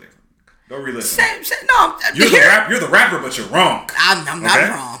think it's totally different. Go re-listen. No, you're the rapper, but you're wrong. I'm not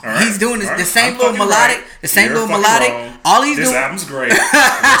wrong. Right. He's doing the same I'm little melodic, right. the same You're little melodic. Wrong. All he's this doing. This album's great.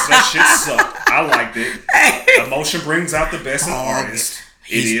 That shit sucked. I liked it. Hey. Emotion brings out the best in artists.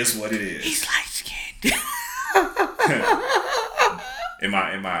 It is what it is. He's light skinned. in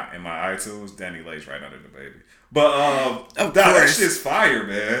my iTunes, Danny Lace right under DaBaby. But that shit's fire,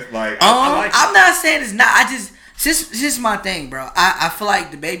 man. Like I like I'm not saying it's not. This is my thing, bro. I feel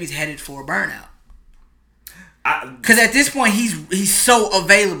like DaBaby's headed for a burnout. Because at this point, he's so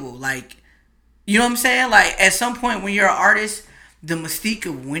available. Like, you know what I'm saying? Like, at some point when you're an artist, the mystique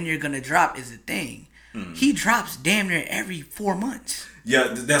of when you're going to drop is a thing. Mm-hmm. He drops damn near every 4 months. Yeah,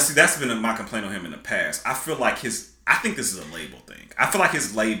 that's been my complaint on him in the past. I feel like I think this is a label thing. I feel like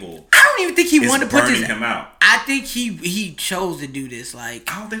his label. I don't even think he wanted to put this. Him out. I think he chose to do this.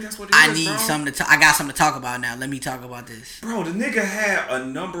 Like, I don't think that's what it is. I need something to. I got something to talk about now. Let me talk about this, bro. The nigga had a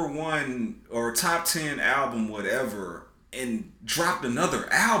 #1 or top 10 album, whatever, and dropped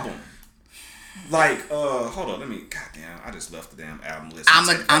another album. Like, hold on, goddamn, I just left the damn album list.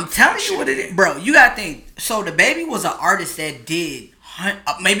 I'm telling you what it is, bro. You gotta think. So DaBaby was an artist that did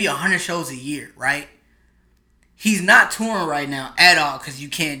maybe 100 shows a year, right? He's not touring right now at all because you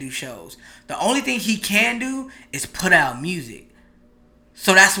can't do shows. The only thing he can do is put out music.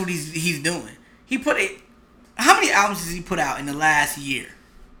 So that's what he's doing. How many albums has he put out in the last year?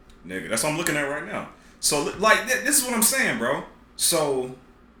 Nigga, that's what I'm looking at right now. So like, this is what I'm saying, bro. So,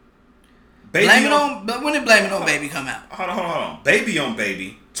 When did Blame It On Baby come out? Hold on. Baby on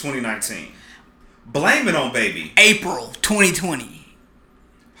Baby, 2019. Blame It on Baby. April 2020.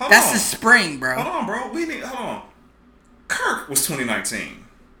 That's the spring, bro. Hold on, bro. Hold on. Kirk was 2019.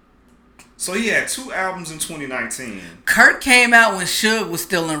 So he had 2 albums in 2019. Kirk came out when Suge was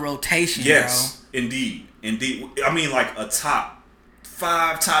still in rotation, yes, bro. Indeed. I mean, like a top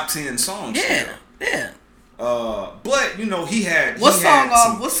 5, top 10 songs. Yeah. But you know, he had what song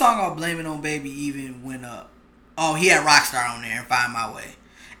off Blame It on Baby even went up? Oh, he had Rockstar on there and Find My Way.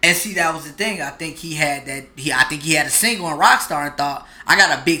 And see, that was the thing. I think he had a single on Rockstar and thought, I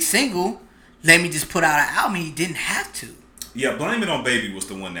got a big single. Let me just put out an album. He didn't have to. Yeah, Blame It on Baby was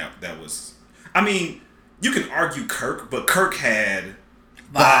the one that was. I mean, you can argue Kirk, but Kirk had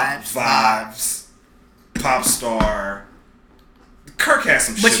vibes, Pop Star. Kirk had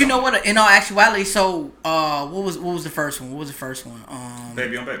some shit. But you know what? In all actuality, so what was the first one?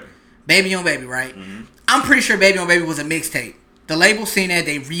 Baby on Baby. Baby on Baby, right? Mm-hmm. I'm pretty sure Baby on Baby was a mixtape. The label seen that,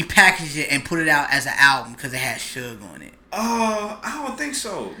 they repackaged it and put it out as an album because it had Suge on it. I don't think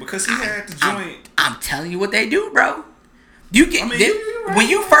so because he had the joint. I'm telling you what they do, bro. When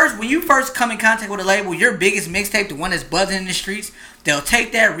you first come in contact with a label, your biggest mixtape, the one that's buzzing in the streets, they'll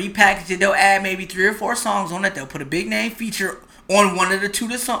take that, repackage it, they'll add maybe 3 or 4 songs on it, they'll put a big name feature on one of the two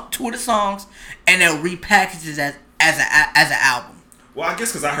of the songs, and they'll repackage it as an album. Well, I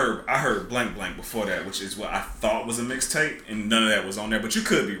guess because I heard Blank Blank before that, which is what I thought was a mixtape, and none of that was on there. But you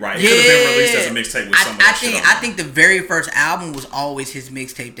could be right. It could have been released as a mixtape with some of that shit on I think the very first album was always his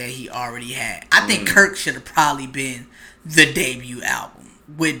mixtape that he already had. I think Kirk should have probably been the debut album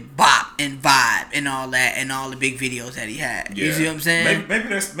with Bop and Vibe and all that and all the big videos that he had. Yeah. You see what I'm saying? Maybe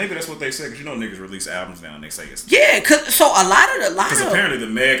that's what they said, because you know niggas release albums now and they say it's because apparently the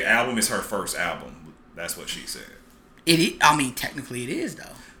Meg album is her first album. That's what she said. I mean, technically it is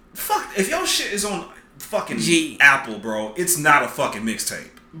though. Fuck, if your shit is on fucking Apple, bro, it's not a fucking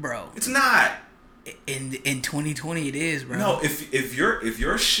mixtape, bro. It's not. In 2020, it is, bro. No, if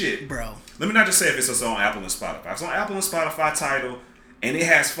your shit, bro. Let me not just say if it's on Apple and Spotify. If it's on Apple and Spotify title, and it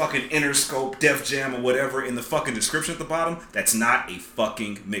has fucking Interscope, Def Jam, or whatever in the fucking description at the bottom, that's not a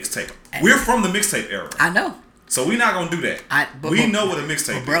fucking mixtape. We're from the mixtape era. I know. So we're not gonna do that. We know what a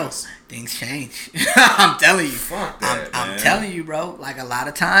mixtape is. Things change. I'm telling you. Fuck that, I'm telling you, bro. Like a lot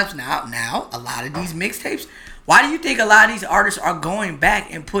of times now, a lot of these mixtapes. Why do you think a lot of these artists are going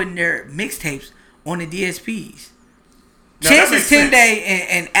back and putting their mixtapes on the DSPs? Chances 10 Day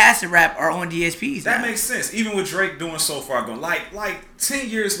and Acid Rap are on DSPs. That makes sense. Even with Drake doing So Far Gone, like 10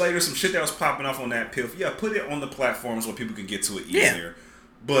 years later, some shit that was popping off on that pill. Yeah, put it on the platforms where people can get to it easier. Yeah.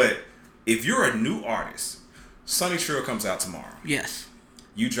 But if you're a new artist, Sonny Trill comes out tomorrow. Yes.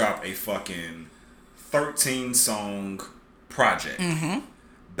 You drop a fucking 13-song project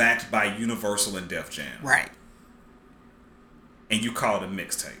backed by Universal and Def Jam. Right. And you call it a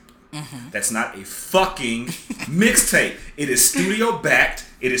mixtape. That's not a fucking mixtape. It is studio backed.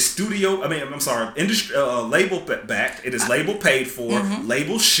 It is label backed. It is label paid for.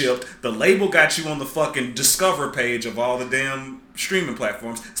 Label shipped. The label got you on the fucking Discover page of all the damn streaming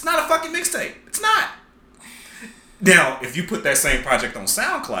platforms. It's not a fucking mixtape. It's not. Now, if you put that same project on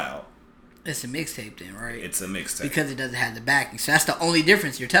SoundCloud, it's a mixtape then, right? It's a mixtape. Because it doesn't have the backing. So that's the only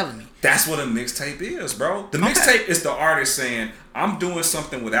difference you're telling me. That's what a mixtape is, bro. The mixtape is the artist saying, I'm doing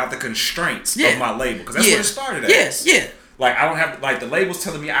something without the constraints of my label. Because that's where it started at. Yes, yeah. Like, I don't have, like, the label's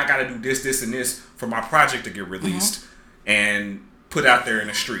telling me I got to do this, this, and this for my project to get released and put out there in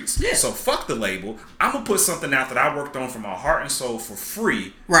the streets. Yeah. So fuck the label. I'm going to put something out that I worked on from my heart and soul for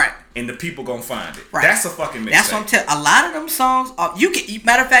free. Right. And the people going to find it. Right. That's a fucking mixtape. That's what I'm telling. A lot of them songs,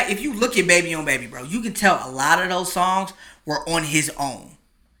 matter of fact, if you look at Baby on Baby, bro, you can tell a lot of those songs were on his own.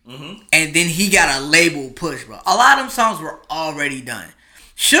 And then he got a label push, bro. A lot of them songs were already done.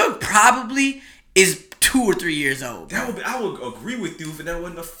 Suge probably is 2 or 3 years old. I would agree with you if that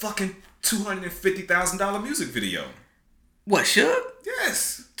wasn't a fucking $250,000 music video. What, Suge?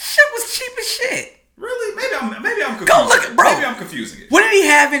 Yes. Shit was cheap as shit. Really? Maybe I'm confusing. Go look at, bro. Maybe I'm confusing it. What did he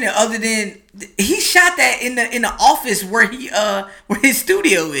have in it other than he shot that in the office where his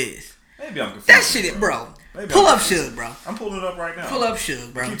studio is? Maybe I'm confusing. That shit, bro. Pull up Suge, bro. I'm pulling it up right now. Pull up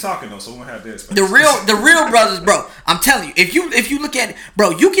Suge, bro. Keep talking though, so we won't have this. The real brothers, bro. I'm telling you, if you look at it, bro,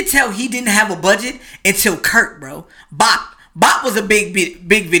 you can tell he didn't have a budget until Kirk, bro. Bop was a big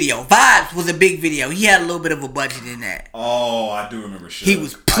video. Vibes was a big video. He had a little bit of a budget in that. Oh, I do remember Suge. He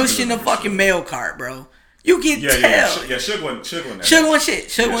was pushing the fucking mail cart, bro. You can tell. Yeah, Suge wasn't that. Suge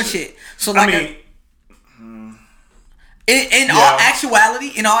wasn't shit. So like, I mean, in all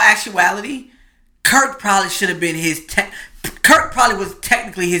actuality, Kirk probably should have been Kirk probably was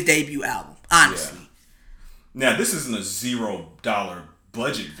technically his debut album, honestly. Yeah. Now this isn't a $0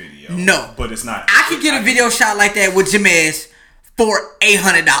 budget video. No, but it's not. I could get a video shot like that with Jamez for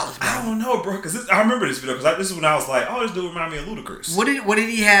 $800, bro. I don't know, bro, because I remember this video because this is when I was like, oh, this dude remind me of Ludacris. What did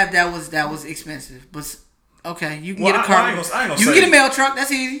he have that was expensive? But okay, you can Well, get a car. I ain't gonna you can get a mail truck.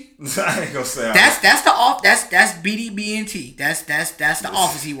 That's easy. I ain't gonna say that's the off. That's BDBNT. That's the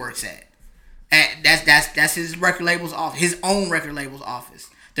office he works at. And that's his record label's office. His own record label's office.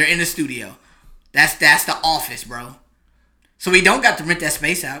 They're in the studio. That's the office, bro. So he don't got to rent that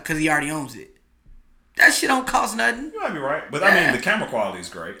space out because he already owns it. That shit don't cost nothing. You might be right, but I mean the camera quality is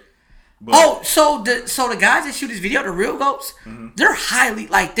great. But, so the guys that shoot this video, the real goats, they're highly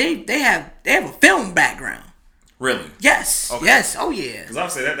like they have a film background. Really? Yes. Okay. Yes. Oh yeah. Because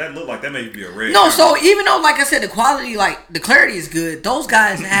obviously that looked like that may be a red. No, camera. so even though like I said the quality, like the clarity is good, those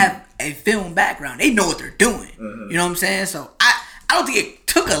guys have a film background. They know what they're doing. You know what I'm saying? So I don't think it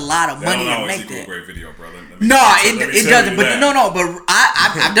took a lot of money to make that. A great video, brother. No, it doesn't. But but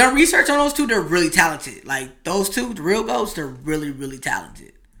I've done research on those two. They're really talented. Like those two, the real ghosts, they're really really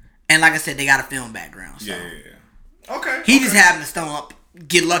talented. And like I said, they got a film background. So. Yeah. Okay. He just happened to stumble up,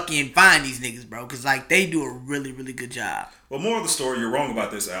 get lucky, and find these niggas, bro. Because like they do a really really good job. Well, more of the story. You're wrong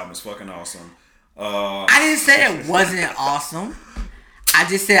about this album. It's fucking awesome. I didn't say it wasn't awesome. I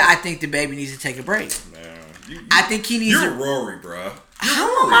just said I think the baby needs to take a break. Man, I think he needs. You're Rory, bro.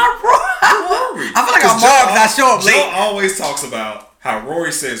 How am I Rory? I feel like I'm wrong because I show up late. Joe always talks about how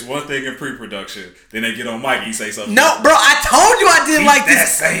Rory says one thing in pre-production, then they get on mic and he say something. No, bro, I told you I didn't like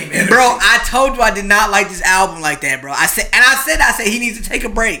this. Same energy. Bro, I told you I did not like this album like that, bro. I said he needs to take a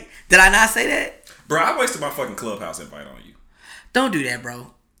break. Did I not say that? Bro, I wasted my fucking Clubhouse invite on you. Don't do that,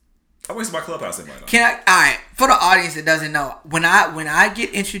 bro. I wasted my Clubhouse invite on you. All right, for the audience that doesn't know, when I get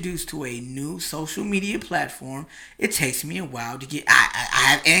introduced to a new social media platform, it takes me a while to get. I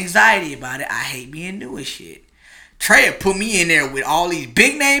have anxiety about it. I hate being new and shit. Trey put me in there with all these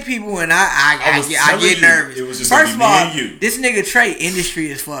big name people, and I get nervous. It was just First of all, you. This nigga Trey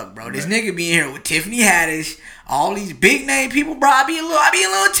industry as fuck, bro. This nigga be in here with Tiffany Haddish, all these big name people, bro. I be a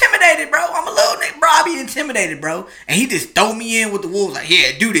little intimidated, bro. I'm a little nigga, bro. I be intimidated, bro. And he just throw me in with the wolves, like,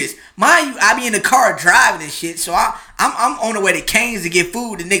 yeah, do this. Mind you, I be in the car driving and shit, so I'm on the way to Cane's to get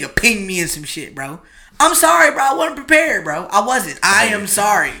food. The nigga ping me in some shit, bro. I'm sorry, bro. I wasn't prepared, bro. I wasn't. I am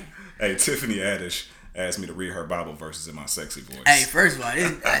sorry. Hey, Tiffany Haddish asked me to read her Bible verses in my sexy voice. Hey, first of all,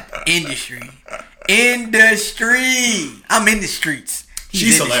 this industry. I'm in the streets.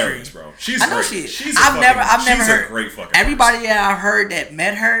 She's hilarious, bro. She's I know great. She is. I've never heard. A great fucking everybody person. that I heard that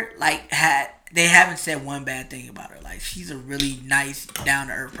met her, like, they haven't said one bad thing about her. Like, she's a really nice, down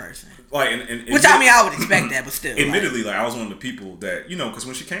to earth person. Like, which I mean, I would expect that, but still. Admittedly, like I was one of the people that because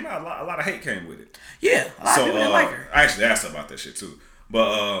when she came out, a lot of hate came with it. Yeah, a lot of people didn't like her. I actually asked her about that shit too,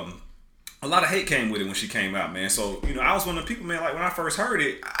 but a lot of hate came with it when she came out, man. So, I was one of the people, man, like when I first heard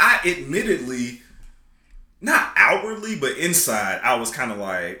it, I admittedly, not outwardly, but inside, I was kind of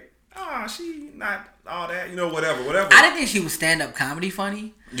like, she not all that, whatever. I didn't think she was stand-up comedy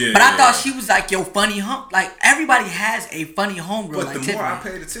funny. Yeah, but I thought she was like, yo, funny like everybody has a funny homegirl but like the Tiffany. more I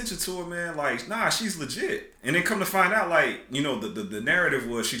paid attention to her, man, like, she's legit. And then come to find out, like, the narrative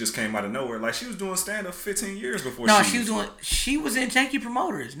was she just came out of nowhere. Like, she was doing stand-up 15 years before she was in Janky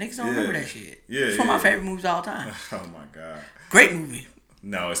Promoters. Niggas don't remember that shit. Yeah, it's one of my favorite movies all time. Oh, my God. Great movie.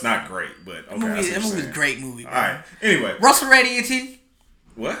 No, it's not great, but okay. That movie's a great movie, bro. All right. Anyway. Russell Radiant.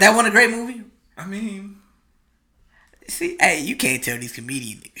 What? That one a great movie? I mean... See, hey, you can't tell these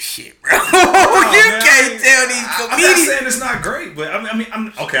comedian niggas shit, bro. Can't tell these comedians. I'm not saying it's not great, but I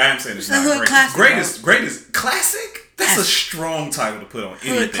am saying it's not great. Classic, great is classic? That's a strong title to put on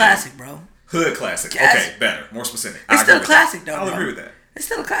anything. Hood classic, bro. Hood classic. Okay, better. More specific. It's still a classic, though, I'll agree with that. It's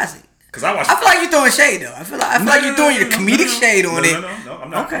still a classic. Because I feel like you're throwing shade, though. I feel like you're throwing your comedic shade on it. No, I'm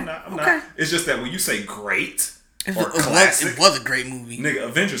not. I'm not. It's just that when you say great or classic. It was a great movie. Nigga,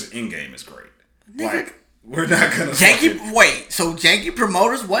 Avengers Endgame is great. Like... We're not gonna so Janky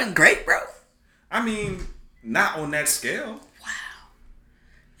Promoters wasn't great, bro? I mean, not on that scale. Wow.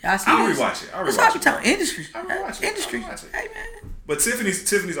 Y'all see I'll rewatch it. That's what I'm talking Industry. Industry. Hey, man. But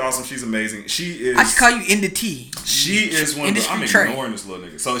Tiffany's awesome. She's amazing. She is. I should call you Into T. She is one of the. I'm ignoring this little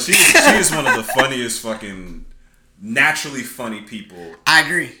nigga. So she is one of the funniest fucking naturally funny people. I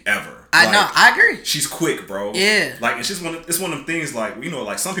agree. Ever. I agree. She's quick, bro. Yeah. Like it's one of them things like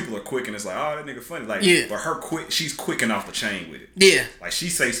like some people are quick and it's like, oh, that nigga funny. Like but her quick, she's quick and off the chain with it. Yeah. Like she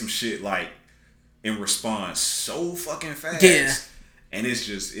say some shit like in response so fucking fast. Yeah. And it's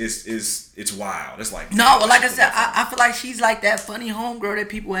just it's wild. It's like no, but like I said, I feel like she's like that funny homegirl that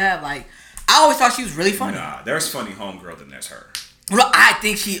people have. Like I always thought she was really funny. Nah, there's funny homegirl than there's her. Well, I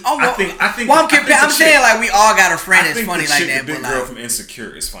think she. Oh, well, I think. Well, I'm saying like we all got a friend that's funny like that. The big but girl like, from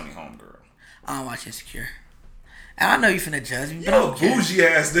Insecure is funny, homegirl. I don't watch Insecure. And I know you finna judge me, but Yo, bougie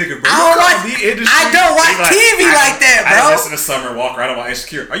ass nigga, bro. I don't watch TV like that, bro. I listen to Summer Walker. I don't watch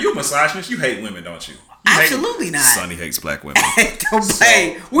Insecure. Are you a misogynist? You hate women, don't you? Absolutely not. Sonny hates black women. Don't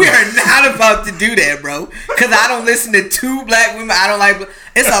play. We are not about to do that, bro. Because I don't listen to two black women. I don't like.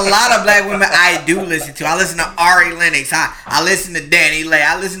 It's a lot of black women I do listen to. I listen to Ari Lennox. I listen to Danny Lay.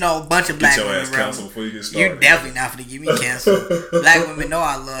 I listen to a whole bunch of black women, bro. Canceled before you get started. You're definitely not gonna get me canceled. Black women know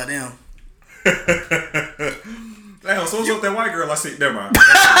I love them. Damn, so what's up with that white girl? I see. Never mind.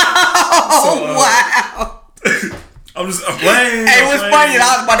 Wow. I'm playing. Hey, what's funny?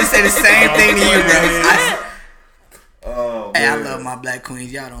 I was about to say the same thing to you, bro. Oh, hey, I love my black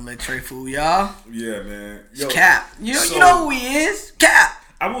queens. Y'all don't let Trey fool y'all. Yeah, man. Yo, it's Cap. You know who he is? Cap.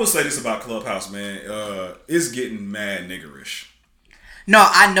 I will say this about Clubhouse, man. It's getting mad niggerish. No,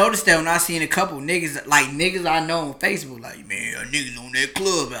 I noticed that when I seen a couple niggas I know on Facebook, like, man, niggas on that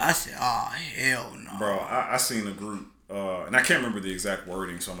club. I said, oh, hell no. Bro, I seen a group, and I can't remember the exact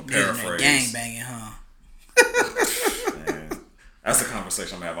wording, so I'm going to paraphrase. Gang banging, huh? Man, that's a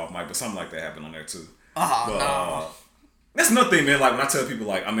conversation I'm going to have off mic, but something like that happened on there, too. Oh, but, no. That's another thing, man. Like, when I tell people,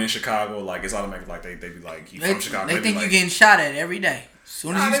 like, I'm in Chicago, like, it's automatic, like, they be like, you from Chicago. They think like, you getting shot at every day. As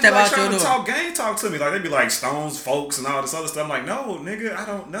soon as you step out your door. Talk gang talk to me. Like, they be like, Stones, folks, and all this other stuff. I'm like, no, nigga, I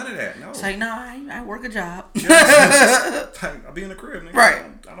don't, none of that, no. It's like, no, I work a job. I'll be in the crib, nigga. Right.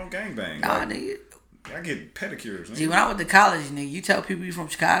 I don't gang bang. Nah, like, nigga. I get pedicures. Nigga. See, when I went to college, nigga, you tell people you from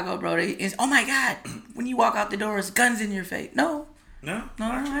Chicago, bro, it's, oh my God, when you walk out the door, it's guns in your face. No. No,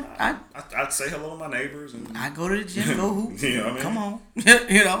 actually, I'd say hello to my neighbors. And I go to the gym, go hoop. You know what I mean? Come on.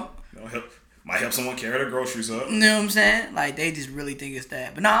 You know? Might help someone carry their groceries up. You know what I'm saying? Like, they just really think it's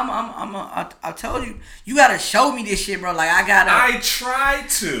that. But no, I told you, you gotta show me this shit, bro. Like, I try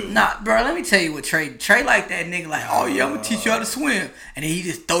to. Nah, bro, let me tell you what Trey like that nigga, like, oh yeah, I'm gonna teach you how to swim. And then he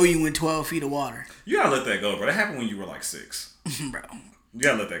just throw you in 12 feet of water. You gotta let that go, bro. That happened when you were like 6. Bro. You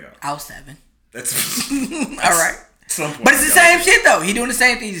gotta let that go. I was 7. That's all right. But it's the same shit though. He doing the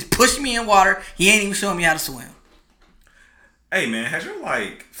same thing. He just pushed me in water. He ain't even showing me how to swim. Hey man, has your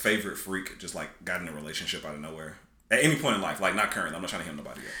like favorite freak just like got in a relationship out of nowhere at any point in life? Like not currently. I'm not trying to hit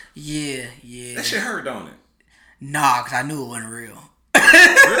nobody yet. Yeah. That shit hurt, don't it? Nah, cause I knew it wasn't real.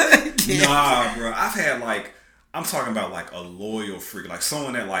 Really? Yeah. Nah, bro. I've had like, I'm talking about like a loyal freak, like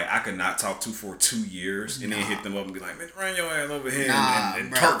someone that like I could not talk to for 2 years, and then hit them up and be like, "Man, run your ass over here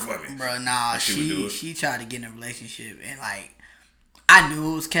and twerk for me." Bro, nah, she tried to get in a relationship, and like I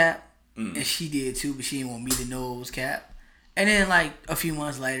knew it was Cap, and she did too, but she didn't want me to know it was Cap. And then like a few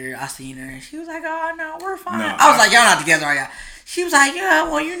months later, I seen her, and she was like, "Oh no, we're fine." No, I was like, "Y'all not together, are y'all?" She was like, "Yeah,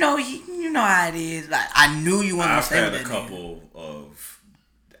 well, you know how it is." Like I knew you wanted to stay with that. I've had a couple of,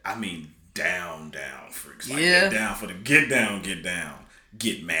 I mean, down freaks. Like, yeah. Get down,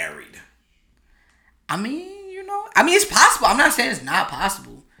 get married. I mean, it's possible. I'm not saying it's not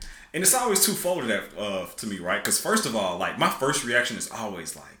possible. And it's always twofold to me, right? Because first of all, like my first reaction is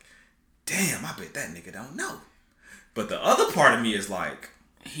always like, "Damn, I bet that nigga don't know." But the other part of me is like,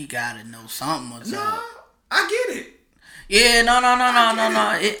 he gotta know something or something. Nah, I get it. Yeah, no.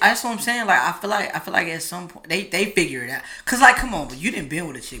 That's what I'm saying. Like, I feel like at some point they figure it out. Cause like, come on, but you didn't been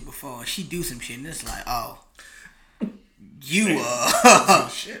with a chick before, and she do some shit, and it's like, oh, you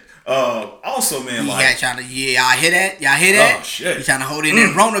shit. Also, man, like, I hear that. Y'all hear that? Oh shit. You trying to hold in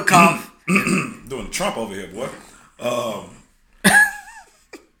that Rona cough? Doing the Trump over here, boy.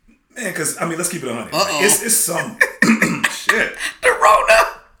 Man, cause I mean, let's keep it 100. Like, it's some shit. The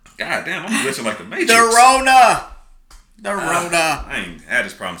Rona. God damn, I'm glitching like the Matrix. The Rona. I ain't had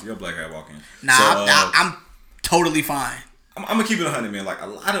this problem. So your black guy walking. Nah, so, I'm totally fine. I'm gonna keep it 100, man. Like a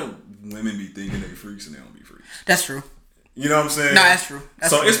lot of women be thinking they freaks and they don't be freaks. That's true. You know what I'm saying? No, that's true.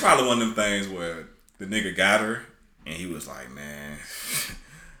 It's probably one of them things where the nigga got her and he was like, man,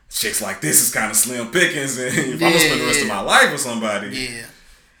 chicks like this is kind of slim pickings, and if I'm gonna spend the rest of my life with somebody,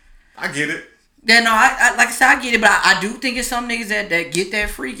 I get it. Yeah, no, I like I said, I get it, but I do think it's some niggas that get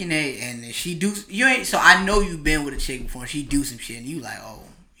that freak and she do, you ain't, so I know you been with a chick before and she do some shit and you like, oh,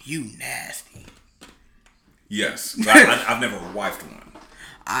 you nasty. Yes, but I've never wifed one.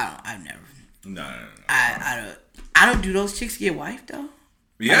 I've never. No. I don't do those chicks get wifed though.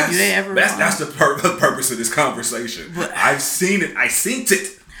 Yes, like, do they ever? That's the purpose of this conversation. But I've seen it. I seen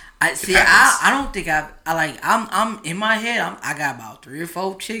it. I don't think I'm in my head. I got about 3 or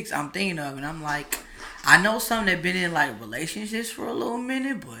 4 chicks I'm thinking of, and I'm like, I know some that been in like relationships for a little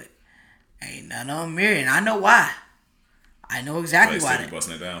minute, but ain't none of them married, and I know why. I know exactly why.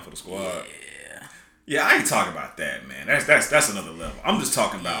 Busting it down for the squad. Yeah. Yeah, I ain't talking about that, man. That's another level. I'm just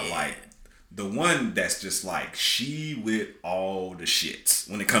talking about like the one that's just like she with all the shits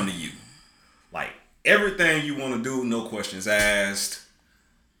when it come to you. Like everything you want to do, no questions asked.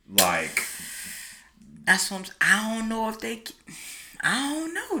 Like that's what I don't know if they. I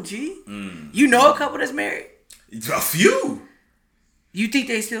don't know, G. You know a couple that's married? A few. You think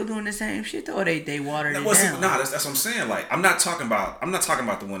they still doing the same shit though, or they watered it down? Nah, that's what I'm saying. Like, I'm not talking about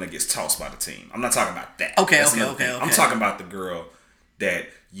the one that gets tossed by the team. I'm not talking about that. Okay. I'm talking about the girl that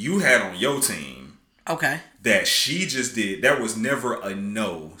you had on your team. Okay. That she just did. There was never a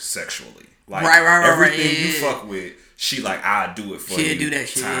no sexually. Like everything you fuck with, she like I'll do it for you. She'll do that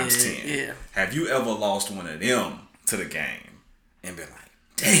shit times 10. Yeah. Have you ever lost one of them to the game and been like,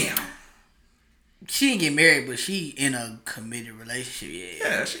 damn? She didn't get married, but she in a committed relationship.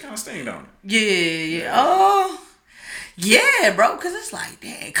 Yeah, she kind of stinged on it. Yeah. Oh, yeah, bro. Cause it's like,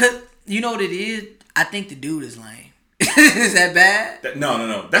 damn. Cause you know what it is. I think the dude is lame. Is that bad?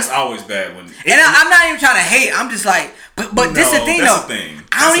 No. That's always bad when. I'm not even trying to hate. I'm just like, but no, this is the thing though.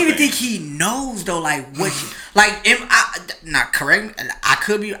 I don't even think he knows though. Like what? Not correct me. I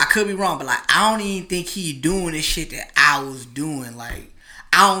could be wrong, but like I don't even think he doing this shit that I was doing. Like.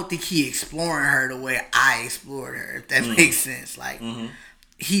 I don't think he exploring her the way I explored her. If that makes sense, like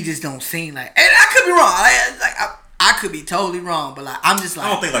he just don't seem like. And I could be wrong. I could be totally wrong, but like I'm just like I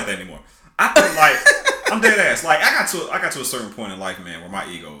don't think like that anymore. I think like I'm dead ass. Like I got to a certain point in life, man, where my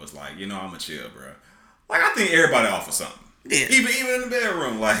ego was like, you know, I'm a chill, bro. Like I think everybody offers something. Yeah. Even in the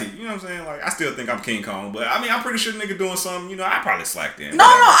bedroom, like you know what I'm saying. Like I still think I'm King Kong, but I mean I'm pretty sure nigga doing something. You know, I probably slacked in. No,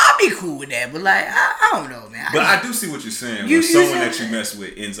 I'll be cool with that, but like I don't know, man. But I do see what you're saying. When someone that you mess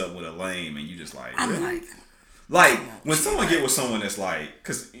with ends up with a lame, and you just like, I'm like when someone get with someone that's like,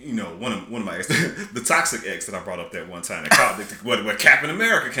 because you know one of my ex, the toxic ex that I brought up that one time, where Captain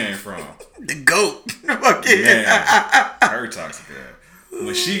America came from, the GOAT. Man, her toxic ass.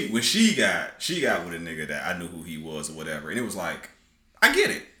 When she got with a nigga that I knew who he was or whatever, and it was like, I get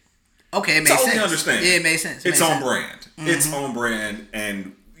it. Okay, it makes sense. Totally understand. Yeah, it makes sense. It's on brand. It's on brand,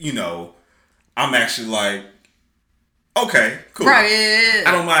 and you know, I'm actually like, okay, cool. Right? Yeah.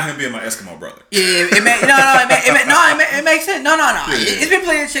 I don't mind him being my Eskimo brother. Yeah, it makes sense. No. Yeah. It's been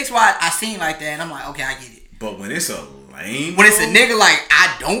plenty of chicks where I seen like that, and I'm like, okay, I get it. But when it's a lame, when it's a nigga like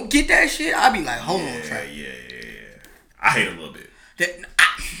I don't get that shit, I be like, hold on, track. Yeah. I hate it a little bit.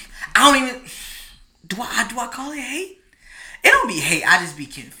 I don't even. Do I call it hate? It don't be hate. I just be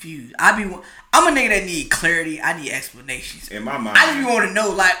confused. I'm a nigga that need clarity. I need explanations. In my mind, I just be want to know,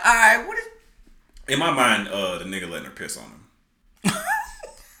 like, all right, what is? In my mind, the nigga letting her piss on him.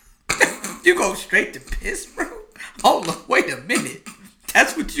 You go straight to piss, bro? Hold on, wait a minute.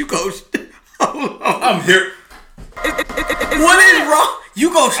 That's what you go. Hold on. I'm here. What is wrong?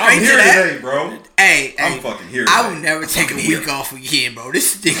 You go straight to that, today, bro. Hey, I'm fucking here. I will never take a week off again, bro.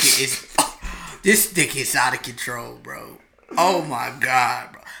 This stick is out of control, bro. Oh my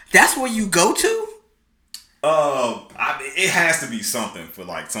god, bro. That's where you go to? It has to be something for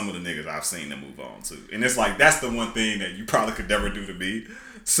like some of the niggas I've seen them move on to, and it's like that's the one thing that you probably could never do to me.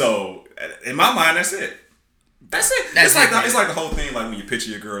 So in my mind, that's it. It's like the whole thing. Like when you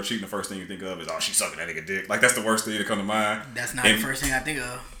picture your girl cheating, the first thing you think of is, oh, she's sucking that nigga dick. Like that's the worst thing to come to mind. That's not the first thing I think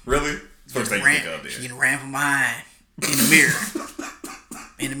of. Really? First thing you think of. She getting ran from behind in the mirror.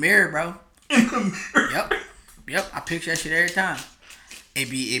 In the mirror, bro. In the mirror. Yep. I picture that shit every time. It'd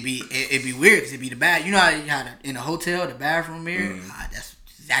be weird because it'd be the bad. You know how in a hotel the bathroom mirror. That's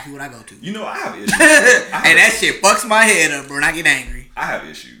exactly what I go to. You know I have issues. And that shit fucks my head up, bro. And I get angry. I have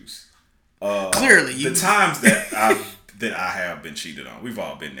issues. Clearly, the times that I have been cheated on, we've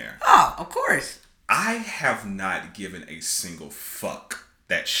all been there. Oh, of course. I have not given a single fuck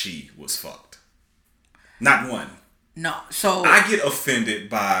that she was fucked. Not one. No, so I get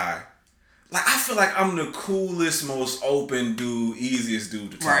offended by, like, I feel like I'm the coolest, most open dude, easiest dude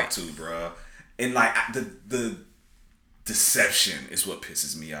to talk to, bro. And like the deception is what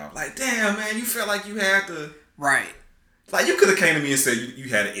pisses me off. Like, damn, man, you felt like you had to. Right. Like, you could have came to me and said you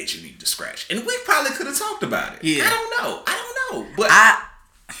had an itch you needed to scratch. And we probably could have talked about it. Yeah. I don't know. But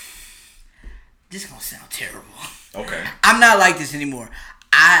this is going to sound terrible. Okay. I'm not like this anymore.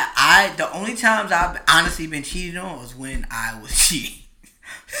 The only times I've honestly been cheated on was when I was cheating.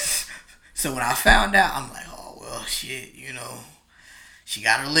 So when I found out, I'm like, oh, well, shit, you know. She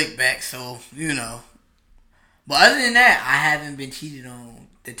got her lick back, so, you know. But other than that, I haven't been cheated on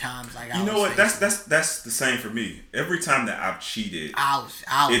the times like I was. You know what? That's the same for me. Every time that I've cheated,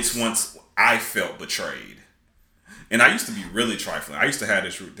 it's once I felt betrayed. And I used to be really trifling. I used to have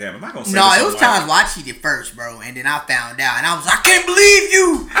this. Damn, am I gonna say? No, it was times where I cheated first, bro, and then I found out, and I was like, I can't believe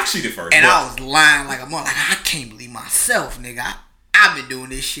you. I cheated first, and I was lying like a mother. Like, I can't believe myself, nigga. I've been doing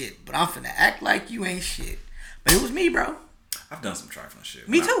this shit, but I'm finna act like you ain't shit. But it was me, bro. I've done some trifling shit.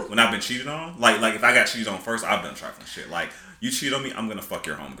 Me too. When I've been cheated on, like if I got cheated on first, I've done trifling shit. Like you cheat on me, I'm gonna fuck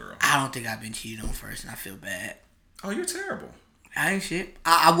your homegirl. I don't think I've been cheated on first, and I feel bad. Oh, you're terrible. I ain't shit.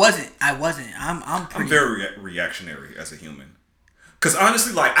 I wasn't. I'm very reactionary as a human. Cause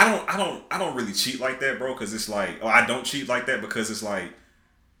honestly, like I don't really cheat like that, bro. Cause it's like, I don't cheat like that because it's like,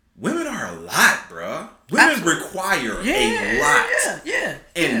 women are a lot, bro. Women require a lot. Yeah.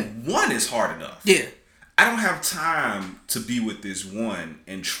 And one is hard enough. Yeah. I don't have time to be with this one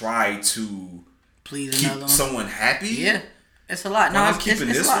and try to keep someone happy. Yeah. It's a lot. No, I'm keeping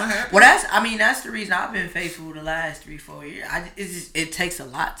this one happy. Well, that's the reason I've been faithful the last 3-4 years. It takes a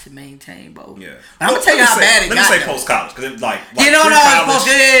lot to maintain both. Yeah, but I'm gonna tell you how bad it got. Let me say post college because it's like I was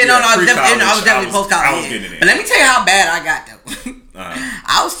definitely post college. I was getting it in. But let me tell you how bad I got though.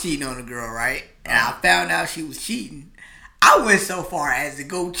 I was cheating on a girl, right? And I found out she was cheating. I went so far as to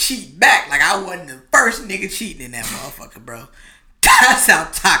go cheat back. Like I wasn't the first nigga cheating in that motherfucker, bro. That's how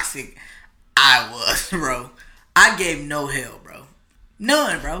toxic I was, bro. I gave no hell, bro.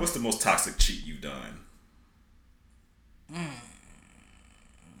 None, bro. What's the most toxic cheat you've done?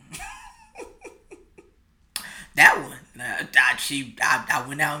 That one. I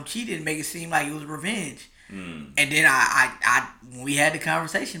went out and cheated and make it seem like it was revenge. And then I when we had the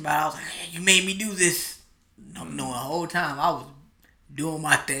conversation about it, I was like, hey, you made me do this. Knowing the whole time I was doing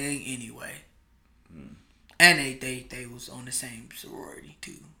my thing anyway. And they was on the same sorority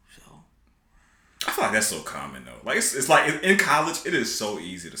too. I feel like that's so common though. Like it's like in college, it is so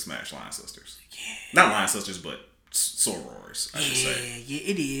easy to smash line sisters. Yeah. Not line sisters, but sorors. I should say. Yeah,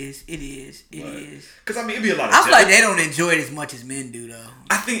 it is. It is. Because I mean, it'd be a lot of. I feel like they don't enjoy it as much as men do, though.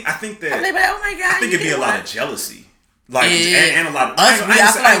 I think that. I'm like, oh my god! I think it'd be a lot of jealousy. Like and a lot of. I ain't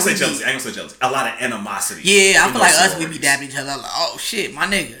gonna say jealousy. A lot of animosity. Yeah, I feel like us, we be dabbing each other. Like, oh shit, my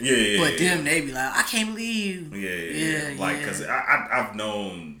nigga. Yeah. But them, they be like, I can't believe you. Yeah. Like, cause I've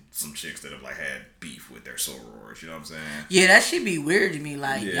known some chicks that have like had beef with their sorors. You know what I'm saying? Yeah, that shit be weird to me.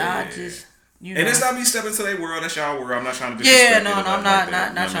 Like y'all just. You know. And it's not me stepping to their world. That's y'all world. I'm not trying to disrespect. Yeah, no, I'm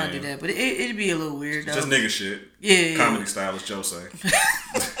not trying to do that. But it'd be a little weird though. Just nigga shit. Yeah. Comedy style, as Joe say.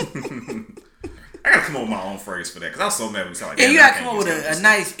 I gotta come up with my own phrase for that because I was so mad when you said like that. Yeah, you gotta come up with a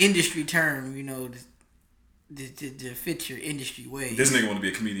nice industry term, you know, to fit your industry way. This nigga want to be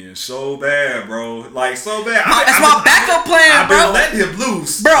a comedian so bad, bro. Like so bad. That's my backup plan, bro. I've been letting him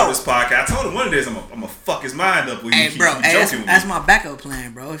loose, bro. On this podcast. I told him one of this, I'm gonna fuck his mind up. When hey, bro, that's my backup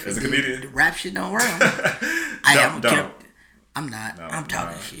plan, bro. As a comedian, the rap shit don't work. I'm not. No, I'm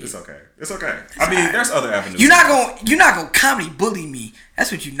talking shit. It's okay. I mean, right. There's other avenues. You're not gonna comedy bully me.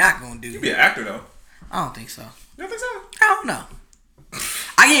 That's what you're not gonna do. You be an actor though. I don't think so. You don't think so? I don't know.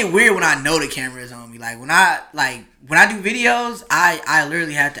 I get weird when I know the camera is on me. Like when I do videos, I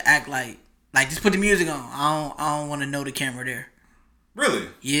literally have to act like just put the music on. I don't want to know the camera there. Really?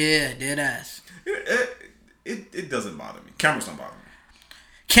 Yeah, dead ass. It doesn't bother me. Cameras don't bother me.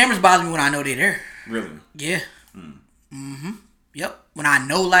 Cameras bother me when I know they're there. Really? Yeah. Yep. When I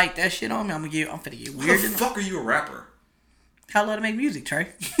know like that shit on me, I'm finna get weird. How the fuck are you a rapper? I love to make music, Trey.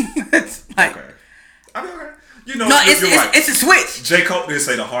 It's like, okay. I mean, okay. You know, no, it's a switch. J. Cole did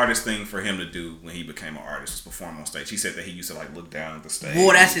say the hardest thing for him to do when he became an artist was perform on stage. He said that he used to like look down at the stage.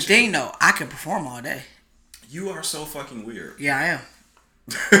 Well, that's the thing though. I can perform all day. You are so fucking weird. Yeah, I am.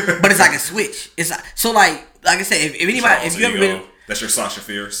 But it's like a switch. It's like, so like I said, if anybody, if you ever been, that's your Sasha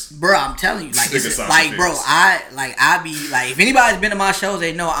Fierce, bro. I'm telling you, like, it's like, bro, I be like, if anybody's been to my shows,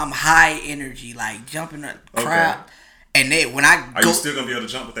 they know I'm high energy, like jumping the crowd. And are you still gonna be able to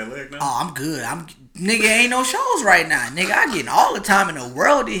jump with that leg now? Oh, I'm good. Nigga, ain't no shows right now. Nigga, I getting all the time in the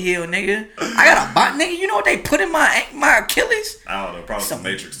world to heal, nigga. I got a bot, nigga. You know what they put in my Achilles? I don't know, probably some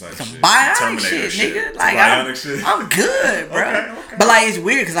Matrix type some shit. Bionic shit, nigga. Like I'm good, bro. Okay. But like it's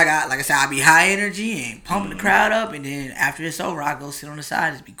weird because like I said, I be high energy and pumping the crowd up, and then after it's over, I go sit on the side,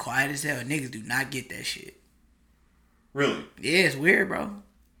 and just be quiet as hell. Niggas do not get that shit. Really? Yeah, it's weird, bro.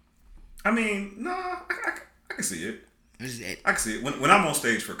 I mean, I can see it. I can see it. When I'm on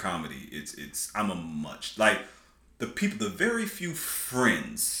stage for comedy, I'm a much like the very few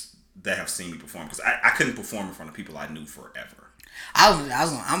friends that have seen me perform because I couldn't perform in front of people I knew forever. I'm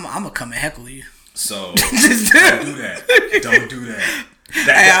gonna come and heckle you. So don't do that. Don't do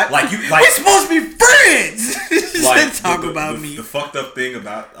that. We're supposed to be friends. Talk about me. The fucked up thing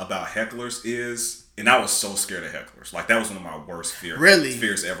about hecklers is And I was so scared of hecklers. Like, that was one of my worst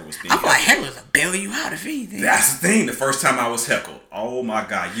fears ever was being I feel like hecklers will bail you out if anything. That's the thing. The first time I was heckled. Oh, my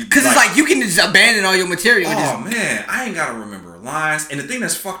God. Because it's like you can just abandon all your material. Man. I ain't got to remember lines. And the thing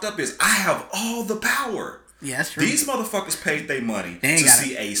that's fucked up is I have all the power. Yeah, that's true. These motherfuckers paid their money to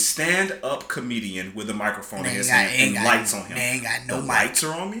see a stand-up comedian with a microphone in his hand and lights on him. They ain't got no mic. Lights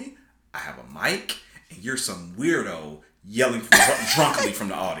are on me. I have a mic. And you're some weirdo yelling drunkenly from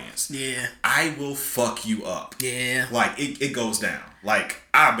the audience. Yeah. I will fuck you up. Yeah. Like, it goes down. Like,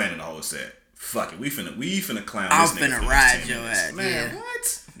 I abandoned the whole set. Fuck it. We finna clown this nigga. I'm finna ride your ass. Man,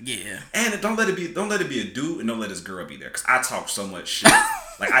 what? Yeah. And don't let it be a dude, and don't let this girl be there. Because I talk so much shit.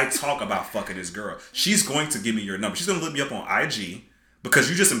 Like, I talk about fucking this girl. She's going to give me your number. She's going to look me up on IG because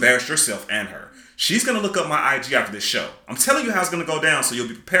you just embarrassed yourself and her. She's going to look up my IG after this show. I'm telling you how it's going to go down so you'll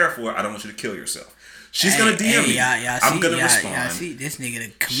be prepared for it. I don't want you to kill yourself. She's going to DM me. I'm going to respond. Y'all see, this nigga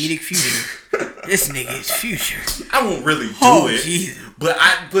the comedic future. This nigga is future. I won't really do it. Jesus. But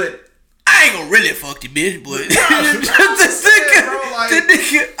I ain't gonna really fuck the bitch, but I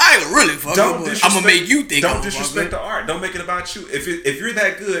ain't gonna really fuck her, but I'm gonna make you think. Don't disrespect the art. Don't make it about you. If you're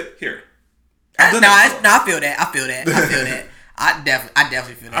that good, here. I feel that. I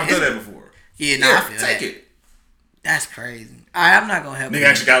definitely feel that. I've done that before. Yeah, I feel that. Take it. That's crazy. I'm not gonna help you. Nigga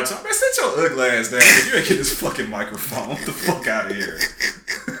actually got to talk. Man, sit your ugly ass down. You ain't get this fucking microphone. Get the fuck out of here.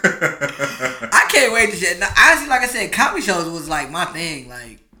 I can't wait to shit. Now, honestly, like I said, comedy shows was like my thing.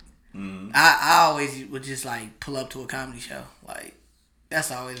 Like, I always would just like pull up to a comedy show. Like, that's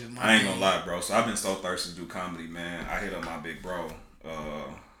always been my thing. I ain't gonna lie, bro. So I've been so thirsty to do comedy, man. I hit up my big bro.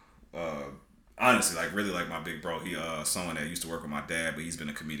 Honestly, like really like my big bro. He someone that used to work with my dad, but he's been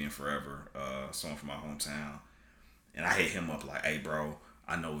a comedian forever. Someone from my hometown. And I hit him up like, hey, bro,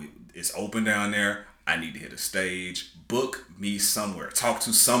 I know it's open down there. I need to hit a stage. Book me somewhere. Talk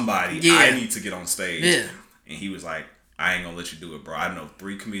to somebody. Yeah. I need to get on stage. Yeah. And he was like, I ain't going to let you do it, bro. I know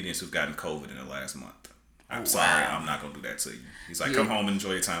 3 comedians who've gotten COVID in the last month. I'm sorry. I'm not going to do that to you. He's like, come home and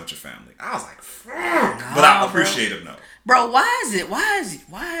enjoy your time with your family. I was like, fuck. But I appreciate him, though. Bro, why is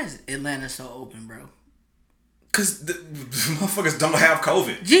Atlanta so open, bro? Cause the motherfuckers don't have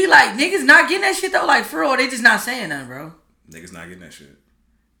COVID. Gee, like niggas not getting that shit though. Like for real, they just not saying nothing, bro. Niggas not getting that shit.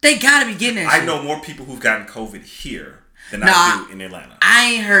 They gotta be getting that shit. I know more people who've gotten COVID here than I do in Atlanta. I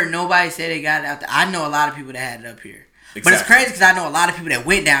ain't heard nobody say they got it out there. I know a lot of people that had it up here. Exactly. But it's crazy because I know a lot of people that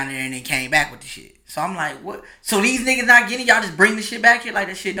went down there and then came back with the shit. So I'm like, what? So these niggas not getting it? Y'all just bring the shit back here? Like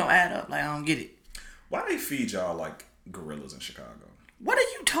that shit don't add up. Like I don't get it. Why they feed y'all like gorillas in Chicago? What are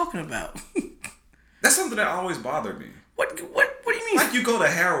you talking about? That's something that always bothered me. What do you mean? Like you go to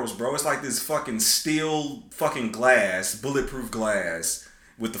Harold's, bro. It's like this fucking steel fucking glass, bulletproof glass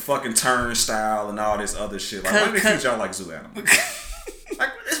with the fucking turnstile and all this other shit. Like why do they treat y'all like zoo animals?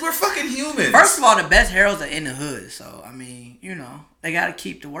 Like we're fucking humans. First of all, the best Harold's are in the hood, so I mean, you know, they gotta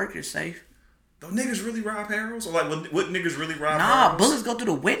keep the workers safe. Don't niggas really rob Harold's? Or like what niggas really rob Harold's? Nah, bullets go through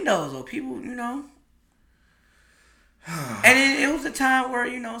the windows or people, you know. And it was a time where,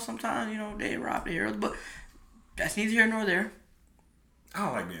 you know, sometimes, you know, they robbed the Harold's, but that's neither here nor there. I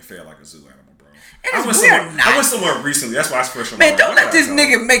don't like being fed like a zoo animal, bro. I went somewhere recently. That's why I first. Man, don't let this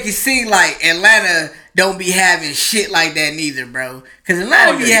nigga make it seem like Atlanta don't be having shit like that neither, bro. Cause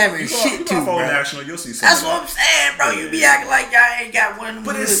Atlanta be having shit too, bro. National, you'll see that's what I'm saying, bro. You be acting like y'all ain't got one of them.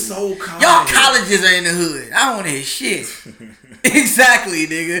 But it's so common. Y'all colleges are in the hood. I don't want to hear shit. Exactly,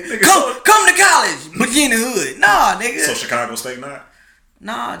 nigga. Come to college, but you in the hood. Nah, nigga. So Chicago State not?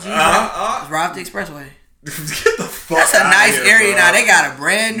 Nah, G. It's right off the expressway. Get the fuck That's a nice here, area bro. now. They got a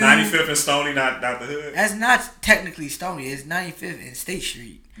brand new 95th and Stony, not the hood. That's not technically Stony. It's 95th and State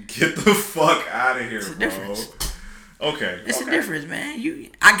Street. Get the fuck out of here, it's a bro. Difference. Okay. It's a difference, man.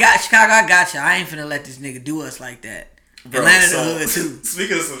 I got Chicago. I got you. I ain't finna let this nigga do us like that. Bro, Atlanta the hood too.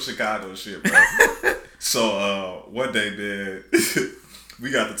 Speaking of some Chicago shit, bro. So one day, man,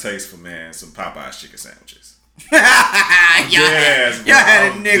 we got the taste for some Popeye's chicken sandwiches. y'all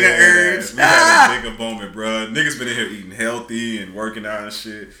had a nigga urge. We had a nigga moment, bro. Niggas been in here eating healthy and working out and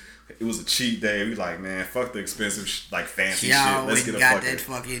shit. It was a cheat day. We like, man, fuck the expensive, fancy shit. Let's get that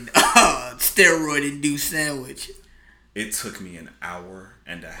fucking steroid-induced sandwich. It took me an hour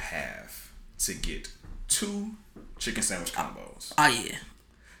and a half to get 2 chicken sandwich combos. Oh yeah.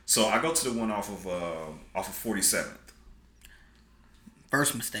 So I go to the one off of 47th.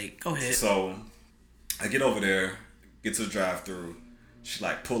 First mistake. Go ahead. So I get over there, get to the drive-thru. She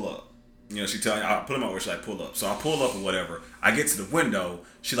like, pull up. You know, she tell me, I put them out where she like, pull up. So I pull up or whatever. I get to the window.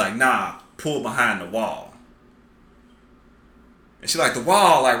 She like, nah, pull behind the wall. And she like, the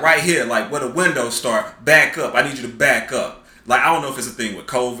wall, like right here, like where the windows start, back up. I need you to back up. Like, I don't know if it's a thing with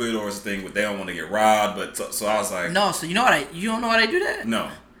COVID or it's a thing with they don't want to get robbed, but so I was like... No, so you don't know why they do that? No.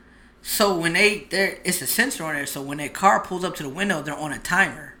 So when it's a sensor on there, so when that car pulls up to the window, they're on a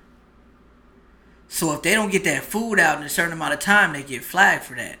timer. So if they don't get that food out in a certain amount of time, they get flagged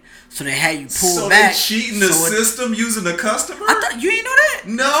for that. So they had you pull back. So they cheating the system using the customer? I thought you ain't know that?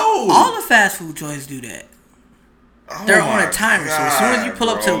 No. All the fast food joints do that. They're on a timer. So as soon as you pull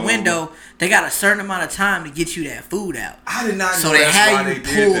up to the window, they got a certain amount of time to get you that food out. I did not know so that's why they did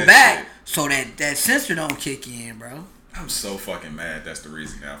pull that back shit. So that sensor don't kick in, bro. I'm so fucking mad. That's the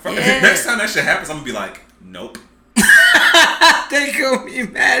reason now. Yeah. Next time that shit happens, I'm gonna be like, nope. They gonna be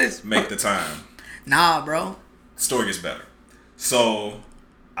mad as Make the time. Nah, bro. Story gets better. So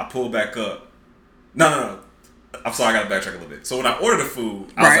I pull back up. No. I'm sorry, I gotta backtrack a little bit. So when I ordered the food,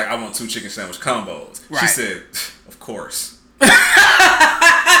 I was like, I want 2 chicken sandwich combos. Right. She said, of course.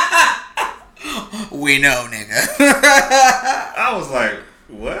 We know, nigga. I was like,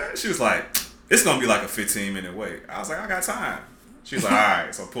 what? She was like, it's gonna be like a 15-minute wait. I was like, I got time. She was like, all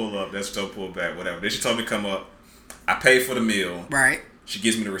right. So pull up. That's so pull back, whatever. Then she told me to come up. I paid for the meal. Right. She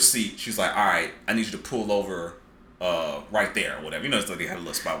gives me the receipt. She's like, all right, I need you to pull over right there or whatever. You know, it's like they had a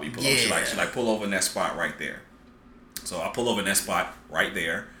little spot where you pull over. She like, pull over in that spot right there. So I pull over in that spot right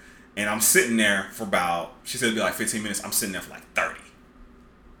there. And I'm sitting there for about, she said it'd be like 15 minutes. I'm sitting there for like 30.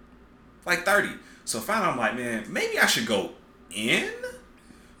 Like 30. So finally I'm like, man, maybe I should go in.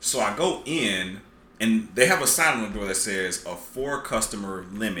 So I go in, and they have a sign on the door that says a 4 customer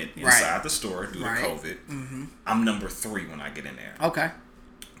limit inside the store due to COVID. Mm-hmm. I'm number 3 when I get in there. Okay.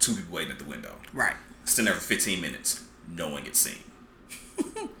 2 people waiting at the window. Right. Sitting there for 15 minutes. No one gets seen.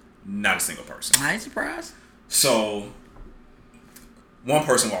 Not a single person. I ain't surprised. So one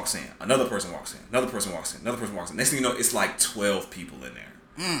person walks in, another person walks in, another person walks in, another person walks in. Next thing you know, it's like 12 people in there.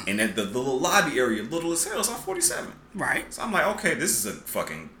 And then the little lobby area, little as hell, it's on 47. Right. So I'm like, okay, this is a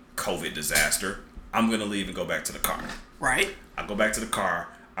fucking COVID disaster. I'm going to leave and go back to the car. Right. I go back to the car.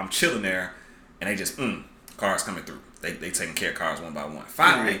 I'm chilling there. And they just, cars coming through. They taking care of cars one by one.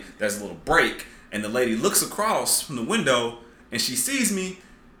 Finally, there's a little break. And the lady looks across from the window. And she sees me.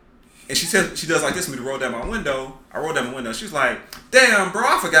 And she says, she does like this to me to roll down my window. I roll down my window. She's like, damn, bro,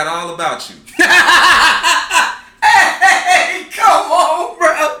 I forgot all about you. Hey, come on, bro.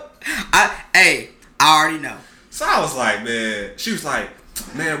 I already know. So I was like, man, she was like,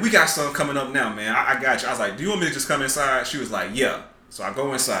 man, we got something coming up now, man. I got you. I was like, do you want me to just come inside? She was like, yeah. So I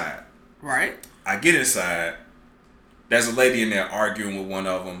go inside. Right. I get inside. There's a lady in there arguing with one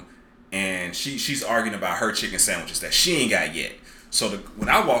of them. And she's arguing about her chicken sandwiches that she ain't got yet. So when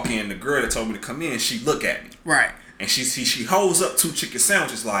I walk in, the girl that told me to come in, she look at me. Right. And she holds up 2 chicken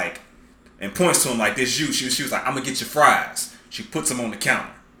sandwiches like, and points to him like, this you. She was like, I'm going to get your fries. She puts them on the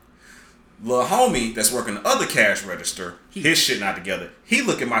counter. Little homie that's working the other cash register, his shit not together. He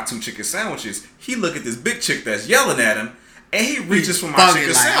look at my 2 chicken sandwiches. He look at this big chick that's yelling at him, and he reaches for my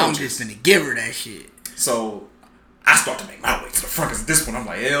chicken sandwiches. I'm just gonna give her that shit. So I start to make my way to the front. Cause at this point I'm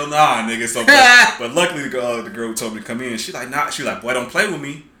like, hell nah, nigga. So, but luckily the girl who told me to come in, she like, nah. She like, boy, don't play with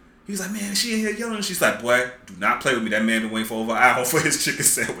me. He was like, man, she in here yelling. She's like, boy, do not play with me. That man been waiting for over an hour for his chicken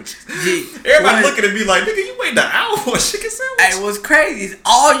sandwich. Everybody looking at me like, nigga, you waiting an hour for a chicken sandwich? Hey, what's crazy is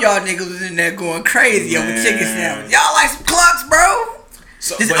all y'all niggas was in there going crazy over chicken sandwich. Y'all like some clucks, bro.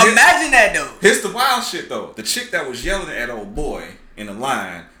 So, just imagine that, though. Here's the wild shit, though. The chick that was yelling at old boy in the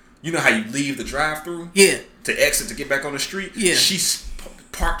line, you know how you leave the drive-thru? Yeah. To exit to get back on the street? Yeah. She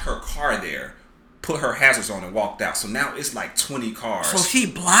parked her car there, put her hazards on, and walked out. So now it's like 20 cars. So she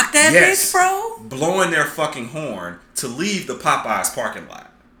blocked that bitch, bro? Blowing their fucking horn to leave the Popeyes parking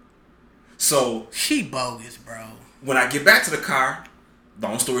lot. So she bogus, bro. When I get back to the car,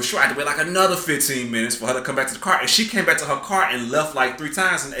 long story short, I had to wait like another 15 minutes for her to come back to the car. And she came back to her car and left like 3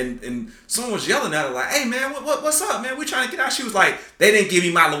 times. And someone was yelling at her like, hey, man, what's up, man? We trying to get out. She was like, they didn't give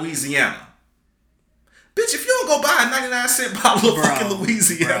me my Louisiana. Bitch, if you don't go buy a 99-cent bottle of fucking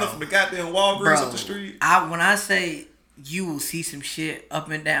Louisiana from the goddamn Walgreens up the street. When I say you will see some shit up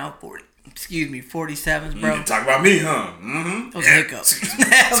and down 47s, bro. You talk about me, huh? Mm-hmm. That was a hiccup.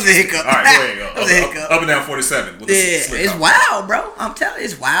 That was a hiccup. All right, go ahead. That was a hiccup. Up and down 47. With it's wild, bro. I'm telling you,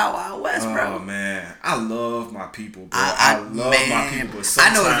 it's wild west, bro. Oh, man. I love my people, bro. I love my people, but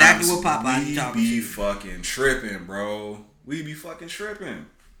sometimes I know exactly what Popeyes is talking we be fucking tripping, bro. We be fucking tripping.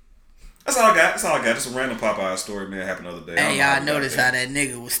 That's all I got. Just a random Popeye story, man. Happened the other day. Hey, y'all notice how that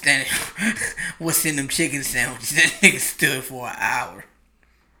nigga was standing, was in them chicken sandwiches. That nigga stood for an hour.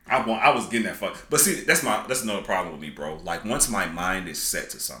 I was getting that fuck. But see, that's another problem with me, bro. Like, once my mind is set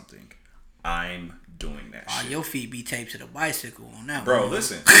to something, I'm doing that shit. Your feet be taped to the bicycle on that bro, one.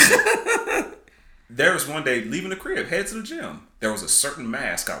 listen. there was one day leaving the crib, head to the gym. There was a certain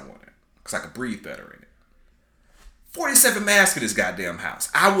mask I wanted because I could breathe better in it. 47 masks in this goddamn house.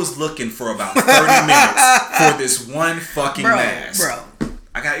 I was looking for about 30 minutes for this one fucking mask. Bro.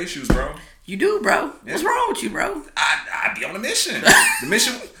 I got issues, bro. You do, bro. Yeah. What's wrong with you, bro? I be on a mission. The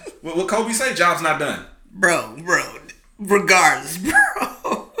mission, what Kobe say, job's not done. Bro. Regardless,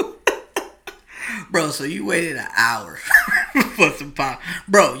 bro. Bro, so you waited an hour for some pop.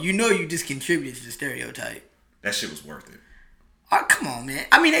 Bro, you know you just contributed to the stereotype. That shit was worth it. Oh, come on, man.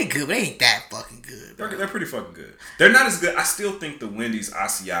 I mean, they good, but they ain't that fucking good. They're pretty fucking good. They're not as good. I still think the Wendy's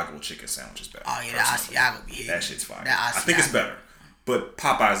Asiago chicken sandwich is better. Oh, yeah, the Asiago be hitting. That shit's fire. I think it's better. But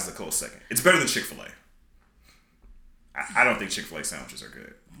Popeyes is a close second. It's better than Chick-fil-A. I don't think Chick-fil-A sandwiches are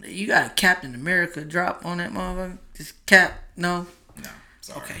good. You got a Captain America drop on that motherfucker? Just Cap? No? No.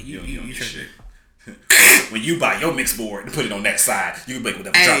 Sorry. Okay, you sure shit. When you buy your mix board and put it on that side, you can make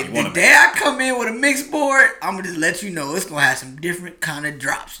whatever drop you want to make. The day I come in with a mix board, I'm going to just let you know it's going to have some different kind of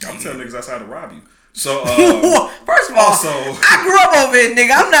drops. I'm telling niggas outside to rob you. So, first of all, I grew up over here,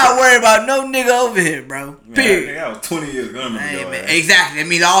 nigga. I'm not worried about no nigga over here, bro. Period. Man, I was 20 years ago. Exactly. That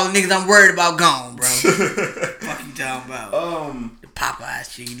means all the niggas I'm worried about gone, bro. Fuck you talking about? The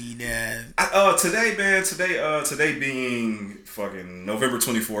Popeyes chicken eating ass. Today, man. Today being fucking November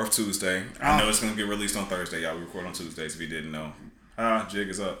 24th, Tuesday. I know it's gonna get released on Thursday. Y'all, we record on Tuesdays. If you didn't know, jig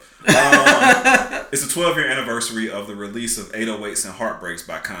is up. It's the 12-year anniversary of the release of 808s and Heartbreaks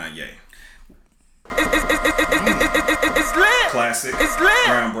by Kanye. It's lit. Classic. It's lit.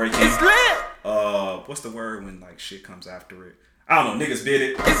 Groundbreaking. It's lit. What's the word when like shit comes after it? I don't know. Niggas did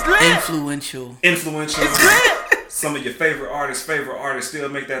it. It's lit. Influential. It's lit. Some of your favorite artists still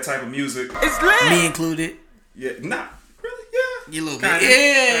make that type of music. It's lit. Me included. Yeah, not really. Yeah, you a little bit.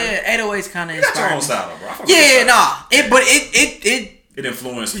 Yeah. 808s kind of inspired. You got your own style, bro. It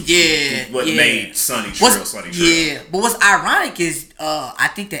influenced what made Sunny Trill. Yeah, but what's ironic is I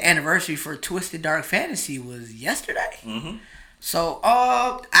think the anniversary for Twisted Dark Fantasy was yesterday. Mm-hmm. So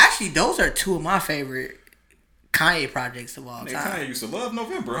actually those are two of my favorite Kanye projects of all time. Kanye used to love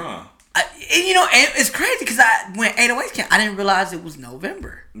November, huh? And it's crazy because when 808s came, I didn't realize it was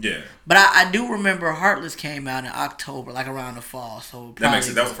November. Yeah. But I do remember Heartless came out in October, like around the fall. So that makes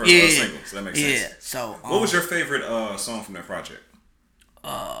sense. That was the first single, so that makes sense. Yeah. So what was your favorite song from that project?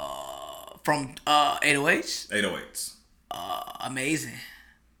 From 808s? 808s. Amazing.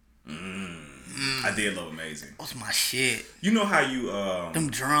 I did love Amazing. What's my shit? You know how you them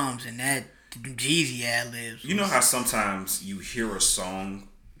drums and that Jeezy ad libs. You know how sometimes you hear a song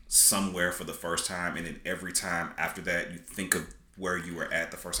somewhere for the first time, and then every time after that you think of where you were at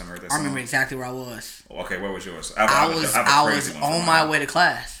the first time you heard that song? I remember exactly where I was. Okay, where was yours? I was on my way to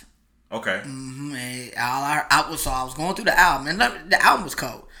class. Okay. Mm-hmm. And I was going through the album, and the album was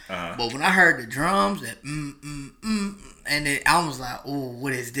cold. Uh-huh. But when I heard the drums, that and the album was like, "Oh,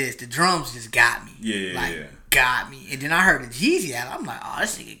 what is this?" The drums just got me. Yeah. Got me. And then I heard the Jeezy album. I'm like, "Oh,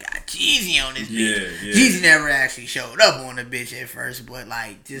 this nigga got Jeezy on this bitch." Yeah. Jeezy never actually showed up on the bitch at first, but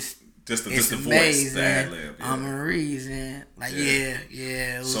like just the voice, the ad lib. Yeah. I'm a reason. Like yeah.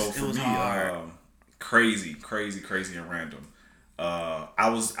 It was hard. Crazy and random. I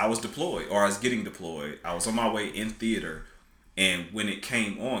was deployed, or I was getting deployed. I was on my way in theater, and when it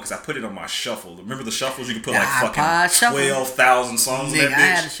came on, because I put it on my shuffle. Remember the shuffles? You can put like fucking 12,000 songs in that bitch. I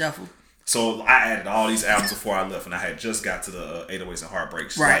had a shuffle. So I added all these albums before I left, and I had just got to the 808s and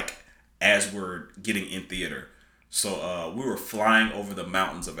Heartbreaks, like as we're getting in theater. So we were flying over the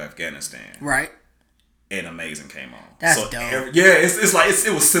mountains of Afghanistan, right? And Amazing came on. That's so dope.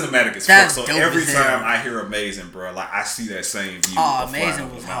 It was cinematic as fuck. So every time I hear Amazing, bro, like I see that same view. Oh,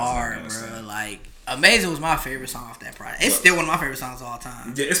 Amazing was hard, bro. Like Amazing was my favorite song off that project. It's still one of my favorite songs of all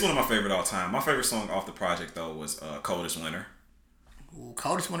time. Yeah, it's one of my favorite all time. My favorite song off the project though was Coldest Winter. Ooh,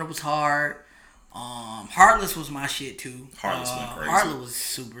 Coldest Winter was hard. Heartless was my shit too. Heartless went crazy. Heartless was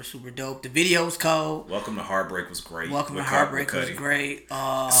super, super dope. The video was cold. Welcome to Heartbreak was great. Welcome to Heartbreak was great.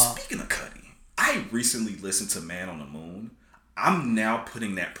 Speaking of Cudi, I recently listened to Man on the Moon. I'm now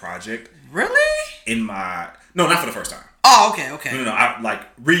putting that project in my not for the first time. Oh, okay. No. I like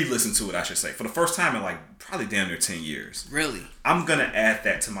re-listened to it. I should say for the first time in like probably damn near 10 years. Really? I'm gonna add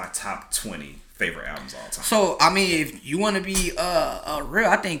that to my top 20 favorite albums all time. So I mean, if you want to be real,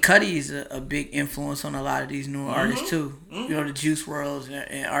 I think Cudi is a big influence on a lot of these new artists too. You know, the Juice WRLDs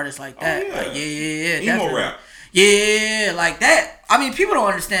and artists like that. Oh, yeah. Like, yeah. Emo definitely. rap. Yeah, like that. I mean, people don't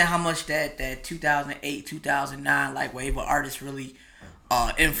understand how much that 2008, 2009 like wave of artists really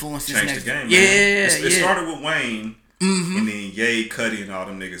influenced this changed next the game. Yeah, man. It started with Wayne. Mm-hmm. And then Ye, Cudi, and all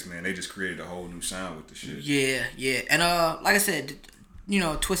them niggas, man, they just created a whole new sound with the shit. Yeah. And like I said,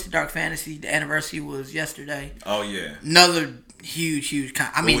 Twisted Dark Fantasy. The anniversary was yesterday. Oh yeah. Another huge.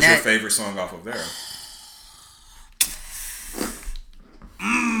 What was your favorite song off of there?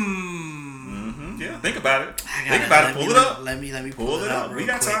 Yeah, think about it. Think about it. Pull it up. Let me pull it up. We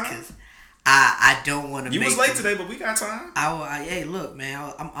got time. I don't want to. You was late today, but we got time. Hey, look,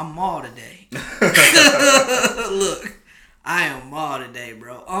 man. I'm mauled today. Look, I am mauled today,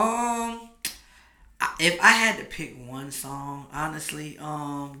 bro. If I had to pick one song, honestly,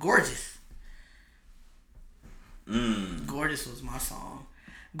 Gorgeous. Gorgeous was my song.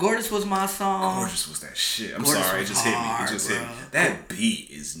 Gorgeous was that shit. I'm sorry, it just hit me. It just hit me. That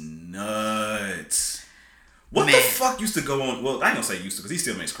beat is nuts. What the fuck used to go on? Well, I ain't gonna say used to because he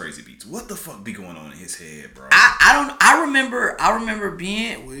still makes crazy beats. What the fuck be going on in his head, bro? I remember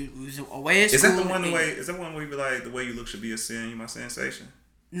being we was away at school. Is that the one way? Is that one where you be like, the way you look should be a sin? You my sensation?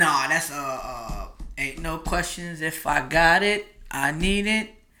 Nah, that's ain't no questions if I got it. I need it.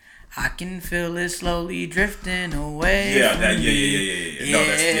 I can feel it slowly drifting away. Yeah. No,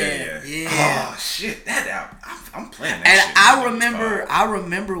 that's Oh shit, that album. I'm playing that. And shit. I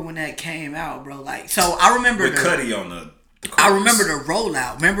remember when that came out, bro. Like, so I remember with Cudi on the I remember the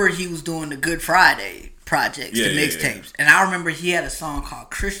rollout. Remember he was doing the Good Friday projects, the mixtapes, and I remember he had a song called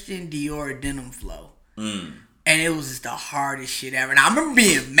Christian Dior Denim Flow, and it was just the hardest shit ever. And I remember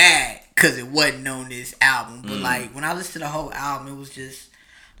being mad because it wasn't on this album, but like when I listened to the whole album, it was just.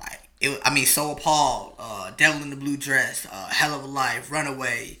 So Appalled, Devil in the Blue Dress, Hell of a Life,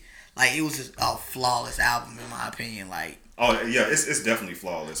 Runaway. Like, it was just a flawless album in my opinion. Like, oh yeah, it's definitely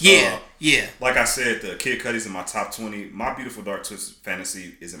flawless. Yeah. Like I said, the Kid Cudi's in my top 20. My Beautiful Dark Twisted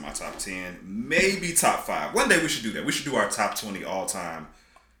Fantasy is in my top 10, maybe top 5. One day we should do that. We should do our top 20 all time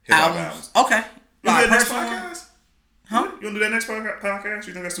hip hop albums. Okay. You do that next podcast? Huh? You want to do that next podcast?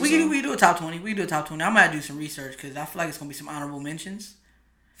 You think that's too soon? We do a top 20. We do a top 20. I'm gonna do some research because I feel like it's gonna be some honorable mentions.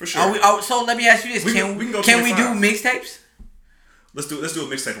 For sure. So let me ask you this: Can we do mixtapes? Let's do a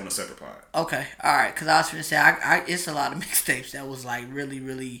mixtape on a separate pod. Okay, all right. Because I was gonna say, it's a lot of mixtapes that was like really.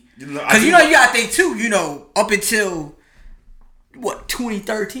 Because you gotta think too. Up until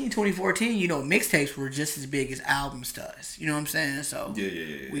 2013, 2014, mixtapes were just as big as albums to us. You know what I'm saying? So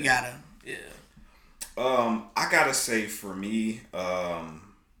yeah. We gotta. I gotta say for me,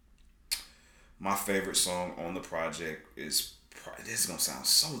 my favorite song on the project is. This is gonna sound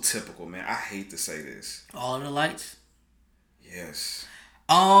so typical, man. I hate to say this. All of the Lights. Yes.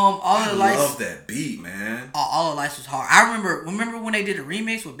 All of the Lights. I love that beat, man. All of the Lights was hard. I remember when they did a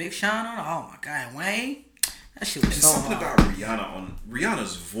remix with Big Sean on it. Oh my god, Wayne. That shit was so something hard. About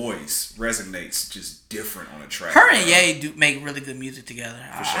Rihanna's voice resonates just different on a track. Her and Ye do make really good music together.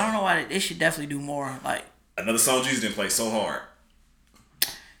 For sure. I don't know why they should definitely do more. Like another song Jesus didn't play so hard.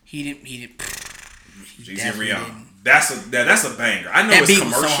 He did. Jeezy and Rihanna. That's a banger. I know that it's beat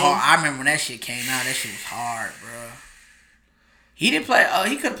commercial. Was so hard. I remember when that shit came out. That shit was hard, bro. He didn't play.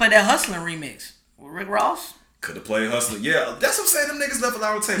 He could have played that Hustling remix with Rick Ross. Could have played Hustling. Yeah, that's what I'm saying. Them niggas left a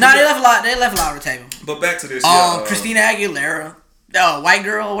lot on the table. No, they left a lot. They left a lot on the table. But back to this. Christina Aguilera, white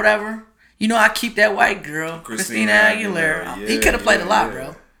girl or whatever. I keep that white girl, Christina Aguilera. Yeah, he could have played a lot,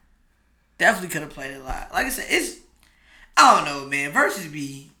 bro. Definitely could have played a lot. Like I said, I don't know, man. Versus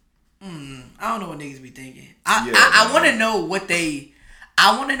be. I don't know what niggas be thinking. I want to know what they.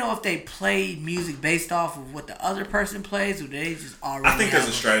 I want to know if they played music based off of what the other person plays, or they just already. I think there's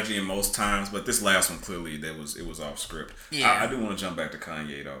a strategy in most times, but this last one clearly it was off script. Yeah. I do want to jump back to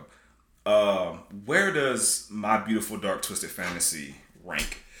Kanye though. Where does My Beautiful Dark Twisted Fantasy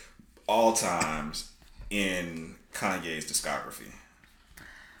rank all times in Kanye's discography?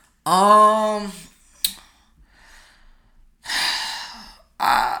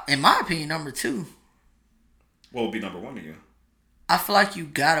 In my opinion, number 2. What would be number 1 to you? I feel like you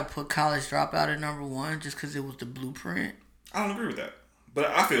gotta put College Dropout at number 1 just because it was the blueprint. I don't agree with that, but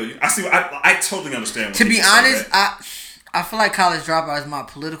I feel you. I see. I totally understand. To be honest, I feel like College Dropout is my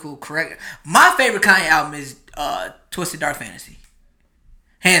political correct. My favorite Kanye album is Twisted Dark Fantasy,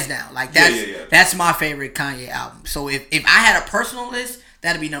 hands down. Like that's my favorite Kanye album. So if I had a personal list,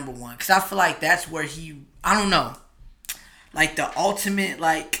 that'd be number 1 because I feel like that's where I don't know. Like the ultimate,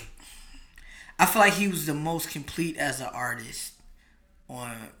 like I feel like he was the most complete as an artist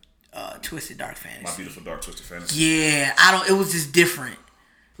on Twisted Dark Fantasy. My Beautiful Dark Twisted Fantasy. Yeah, it was just different.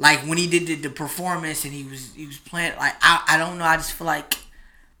 Like when he did the performance and he was playing, like I don't know, I just feel like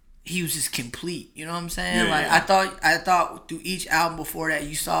he was just complete. You know what I'm saying? I thought through each album before that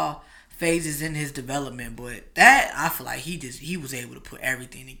you saw phases in his development, but that I feel like he was able to put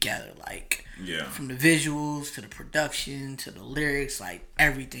everything together, like from the visuals to the production to the lyrics, like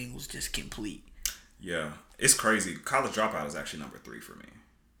everything was just complete. Yeah, it's crazy. College Dropout is actually number 3 for me.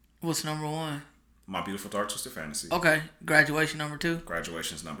 What's number 1? My Beautiful Dark Twisted Fantasy. Okay. Graduation number 2?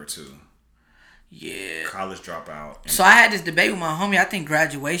 Graduation's number 2. Yeah. College Dropout. So I had this debate with my homie. I think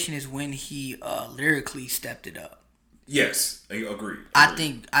Graduation is when he lyrically stepped it up. Yes, agreed. I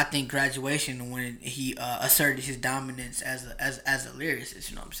think Graduation when he asserted his dominance as a lyricist.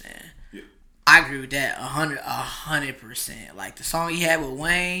 You know what I'm saying? Yeah. I agree with that 100%. Like the song he had with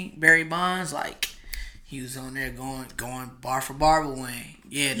Wayne, Barry Bonds, like he was on there going bar for bar with Wayne.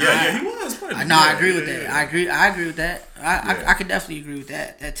 Yeah, he was. I agree with that. I agree with that. I could definitely agree with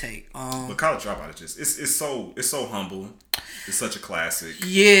that take. But College Dropout is just it's so humble. It's such a classic.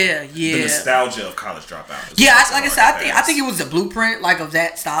 Yeah. The nostalgia of College Dropout. Yeah, like I said, I think it was the blueprint like of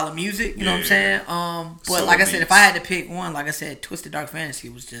that style of music. You know what I'm saying? But so like I said, if I had to pick one, like I said, Twisted Dark Fantasy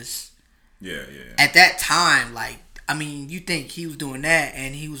was just at that time. Like I mean, you think he was doing that,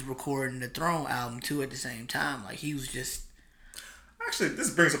 and he was recording the Throne album too at the same time. Like he was just. Actually, this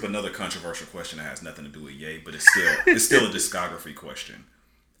brings up another controversial question that has nothing to do with Ye, but it's still a discography question.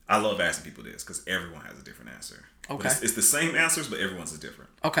 I love asking people this because everyone has a different answer. Okay. But it's the same answers, but everyone's is different.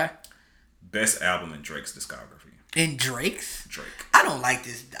 Okay. Best album in Drake's discography. In Drake's? Drake. I don't like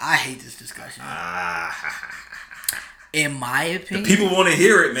this. I hate this discussion. In my opinion. The people want to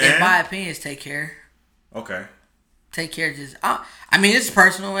hear it, man. In my opinion, it's Take Care. Okay. Take Care just... I mean, it's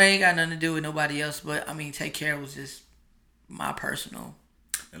personal. It ain't got nothing to do with nobody else. But, I mean, Take Care was just my personal...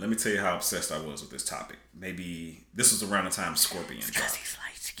 And let me tell you how obsessed I was with this topic. Maybe this was around the time Scorpion dropped. Because he's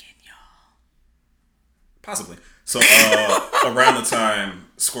light skinned, y'all. Possibly. So around the time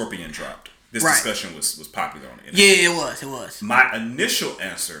Scorpion dropped, this discussion was popular on the internet. Yeah, it was. My initial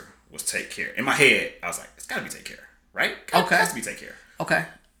answer was Take Care. In my head, I was like, it's gotta be Take Care, right? It has to be Take Care. Okay.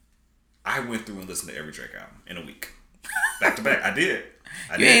 I went through and listened to every Drake album in a week. Back to back. I did.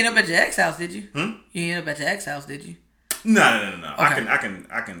 You ain't up at your ex house, did you? You ain't up at your ex house, did you? No. Okay. I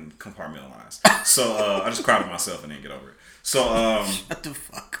can compartmentalize. So I just crowded myself and then get over it. So shut the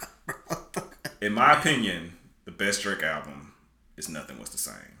fuck up, bro. In my opinion, the best Drake album is Nothing Was the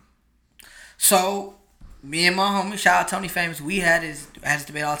Same. So me and my homie, shout out Tony Famous, we had this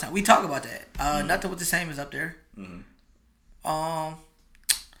debate all the time. We talk about that. Nothing Was the Same is up there. I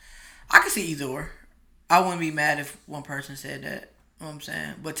could see either or. I wouldn't be mad if one person said that. You know what I'm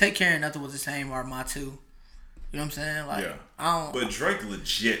saying? But Take Care and Nothing Was the Same are my two. You know what I'm saying? Like, But Drake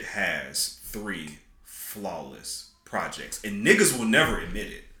legit has 3 flawless projects. And niggas will never admit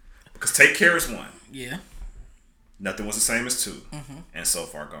it. Because Take Care is 1. Yeah. Nothing Was the Same as 2. And So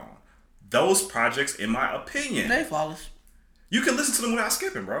Far Gone. Those projects, in my opinion... They flawless. You can listen to them without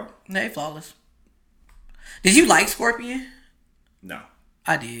skipping, bro. They flawless. Did you like Scorpion? No.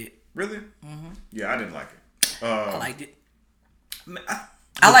 I did. Really? Yeah, I didn't like it. I liked it.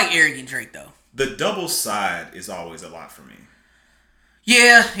 I like Arrogant Drake, though. The double side is always a lot for me.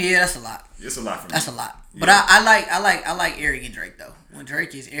 Yeah, that's a lot. It's a lot for me. That's a lot. But I like Arrogant Drake though. When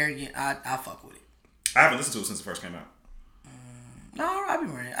Drake is arrogant, I fuck with it. I haven't listened to it since it first came out. No, I be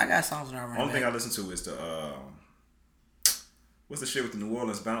running. I got songs that I run. Only thing I listen to is the what's the shit with the New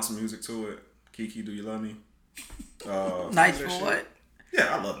Orleans bounce music to it? Kiki, Do You Love Me? Nice for What?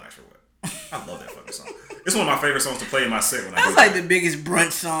 Yeah, I love Nice for What. I love that fucking song. It's one of my favorite songs to play in my set when I That's like the biggest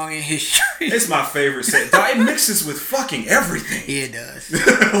brunch song in history. It's my favorite set. It mixes with fucking everything. Yeah, it does.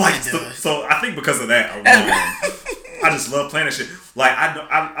 It does. So I think because of that alone, I just love playing that shit. Like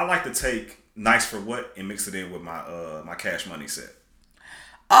I like to take Nice for What and mix it in with my my Cash Money set.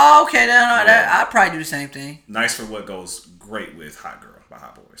 Oh, okay. I'd probably do the same thing. Nice for What goes great with Hot Girl by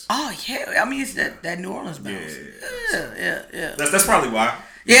Hot Boys. Oh yeah, I mean it's that New Orleans bounce. Yeah. That's probably why.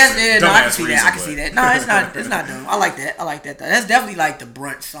 Yeah. No, I can see that. I can see that. No, it's not. It's not dumb. I like that. Though. That's definitely like the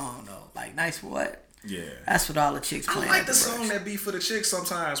brunch song though. Like Nice for What. Yeah. That's what all the chicks play. I like the song that be for the chicks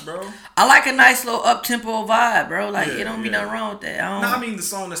sometimes, bro. I like a nice little up-tempo vibe, bro. Like, it don't be nothing wrong with that. I mean the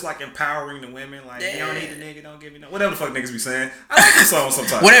song that's like empowering the women. Like, you don't need a nigga, don't give me no... Whatever the fuck niggas be saying. I like the song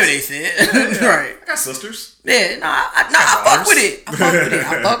sometimes. Whatever they said. Right. I got sisters. Yeah, I fuck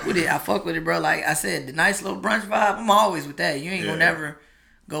with it. I fuck with it, bro. Like I said, the nice little brunch vibe, I'm always with that. You ain't gonna never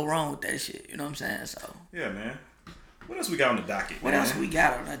go wrong with that shit. You know what I'm saying? So. Yeah, man. What else we got on the docket? What else we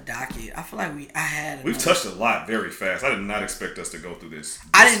got on the docket? I feel like we've touched a lot very fast. I did not expect us to go through this.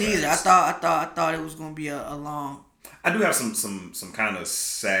 I didn't either. I thought it was gonna be a long. I do have some kind of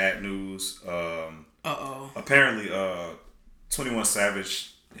sad news. Apparently, 21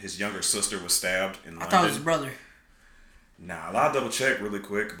 Savage, his younger sister was stabbed in London. I thought it was his brother. Nah, I'll double check really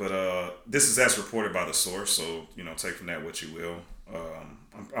quick, but this is as reported by The Source, so take from that what you will.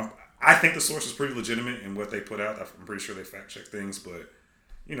 I think the source is pretty legitimate in what they put out. I'm pretty sure they fact check things, but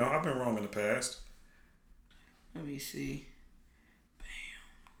I've been wrong in the past. Let me see.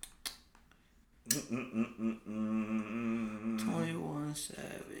 21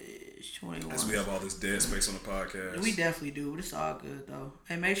 Savage. 21. As we have all this dead space on the podcast. We definitely do, but it's all good though.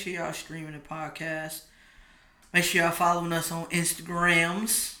 Hey, make sure y'all streaming the podcast. Make sure y'all following us on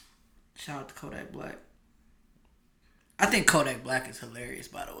Instagrams. Shout out to Kodak Black. I think Kodak Black is hilarious,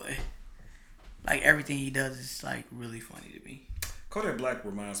 by the way. Like, everything he does is, like, really funny to me. Kodak Black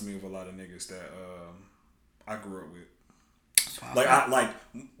reminds me of a lot of niggas that I grew up with. Like,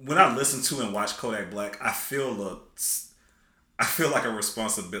 when I listen to and watch Kodak Black, I feel like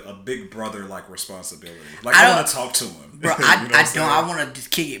a big brother like responsibility. Like, I want to talk to him, bro. I want to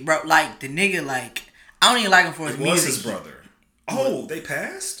just kick it, bro. Like, the nigga, like, I don't even like him for his music. Was his brother? Oh, they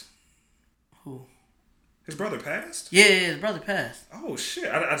passed. Who? His brother passed? Yeah, his brother passed. Oh shit!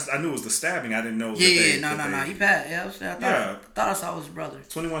 I knew it was the stabbing. I didn't know. No. He passed. Yeah, I thought I saw his brother.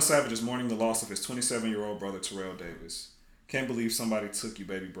 21 Savage is mourning the loss of his 27-year-old brother Terrell Davis. Can't believe somebody took you,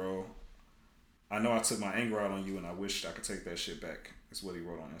 baby bro. I know I took my anger out on you, and I wished I could take that shit back. That's what he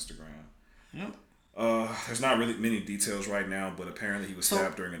wrote on Instagram. Yep. There's not really many details right now, but apparently he was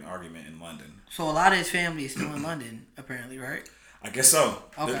stabbed during an argument in London. So a lot of his family is still in London, apparently, right? I guess so.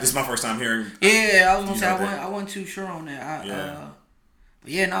 Okay. This is my first time hearing. Yeah, I was gonna say I wasn't too sure on that.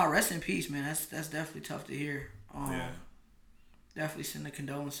 But yeah, no, rest in peace, man. That's definitely tough to hear. Definitely send the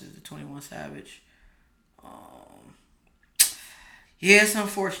condolences to 21 Savage. Yeah, it's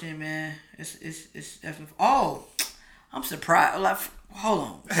unfortunate, man. It's definitely. Oh, I'm surprised. Like,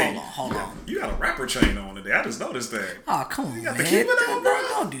 hold on. You got a rapper chain on today. I just noticed that. Oh, come on, you got man. The Cuban on, bro.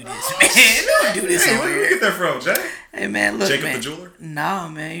 Don't do this, man. Don't do this. Hey, where you get that from, Jay? Hey, man, look, Jacob man. the jeweler? Nah,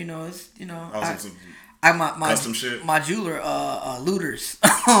 man. You know, it's my custom shit. My jeweler, Looters.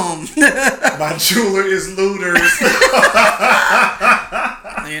 My jeweler is Looters.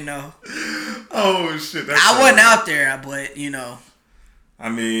 You know. Oh shit! I wasn't out there, but you know. I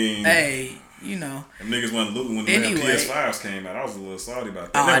mean, hey, you know, them niggas wasn't looting when the PS5s came out. I was a little salty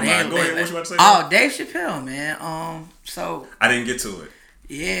about that. Never mind. Go ahead. What you about to say? Oh, Dave Chappelle, man. So I didn't get to it.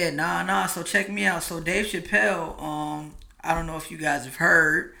 Yeah, nah. So check me out. So Dave Chappelle, I don't know if you guys have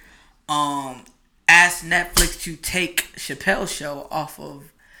heard, asked Netflix to take Chappelle's show off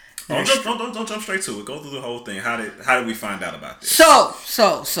of. Don't jump straight to it. Go through the whole thing. How did we find out about this? So,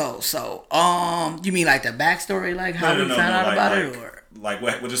 you mean like the backstory, like how we found out about it, or like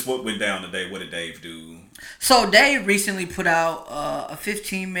what went down today? What did Dave do? So Dave recently put out a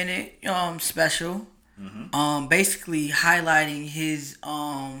 15-minute special, basically highlighting his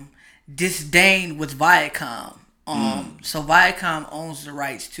disdain with Viacom. So Viacom owns the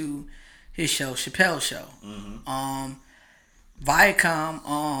rights to his show, Chappelle's Show.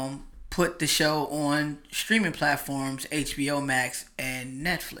 Viacom put the show on streaming platforms HBO Max and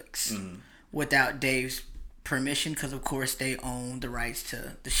Netflix without Dave's permission, because of course they own the rights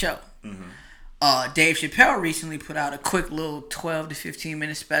to the show. Dave Chappelle recently put out a quick little 12 to 15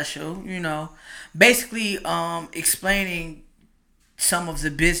 minute special, you know, basically explaining some of the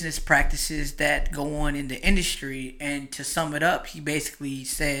business practices that go on in the industry, and to sum it up, he basically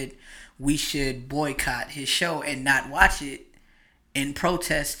said we should boycott his show and not watch it in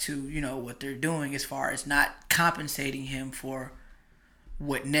protest to, you know, what they're doing as far as not compensating him for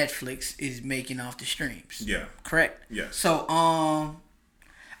what Netflix is making off the streams. Yeah. Correct? Yes. So, I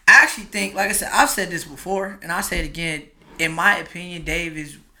actually think, like I said, I've said this before, and I'll say it again. In my opinion, Dave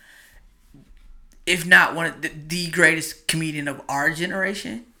is, if not one of the greatest comedian of our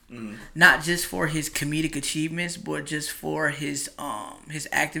generation. Not just for his comedic achievements, but just for his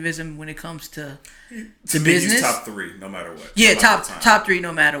activism when it comes to business. He's top 3, no matter what. Yeah, top 3,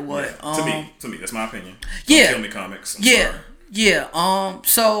 no matter what. Yeah. To me, that's my opinion. Yeah. Don't kill me, comics. I'm sorry. Yeah.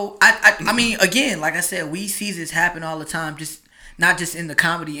 So I mean, again, like I said, we see this happen all the time. Just not just in the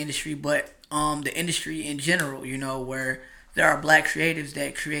comedy industry, but the industry in general. You know, where there are black creatives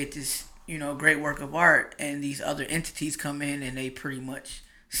that create this, you know, great work of art, and these other entities come in and they pretty much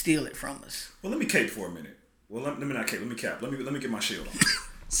steal it from us. Well, let me cape for a minute. Well, let me not cape. Let me cap. Let me get my shield on.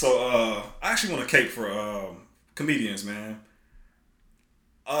 So, I actually want to cape for comedians, man.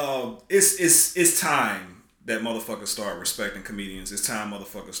 It's time that motherfuckers start respecting comedians. It's time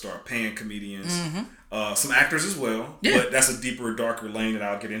motherfuckers start paying comedians. Some actors as well. Yeah. But that's a deeper, darker lane that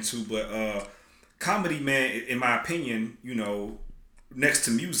I'll get into. But comedy, man, in my opinion, you know, next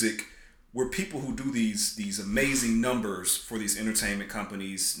to music, we're people who do these amazing numbers for these entertainment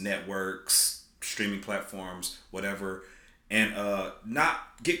companies, networks, streaming platforms, whatever, and not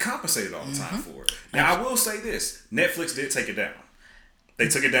get compensated all the time for it. Now, I will say this. Netflix did take it down. They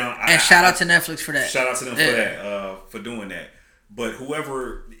took it down. And shout out to Netflix for that. Shout out to them for that, for doing that. But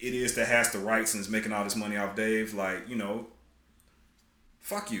whoever it is that has the rights and is making all this money off Dave, like, you know,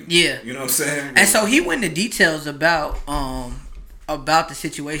 fuck you. Yeah. You know what I'm saying? And so he went into details about the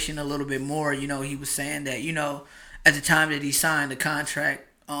situation a little bit more. You know, he was saying that, you know, at the time that he signed the contract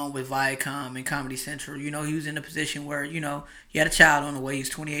with Viacom and Comedy Central, you know, he was in a position where, you know, he had a child on the way. He was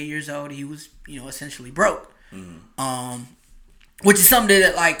 28 years old. He was, you know, essentially broke. Mm-hmm. Which is something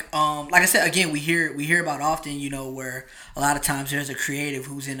that, like I said, again, we hear about often, you know, where a lot of times there's a creative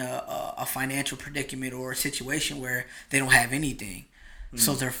who's in a financial predicament or a situation where they don't have anything. Mm.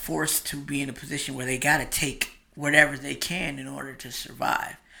 So they're forced to be in a position where they got to take whatever they can in order to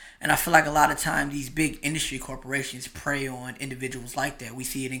survive. And I feel like a lot of times these big industry corporations prey on individuals like that. We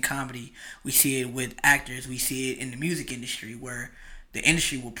see it in comedy. We see it with actors. We see it in the music industry where the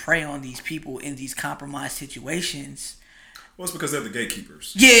industry will prey on these people in these compromised situations. Well, it's because they're the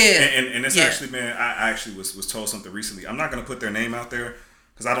gatekeepers. Yeah. And it's actually, man, I actually was told something recently. I'm not going to put their name out there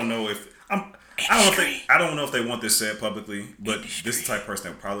because I don't know if I don't know if they want this said publicly, but this is the type of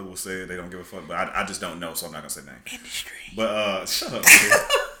person that probably will say it. They don't give a fuck, but I just don't know, so I'm not going to say name. Industry. But shut up, dude.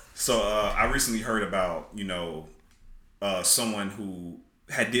 So I recently heard about, you know, someone who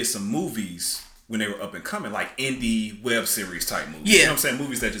had did some movies when they were up and coming, like indie web series type movies. Yeah. You know what I'm saying?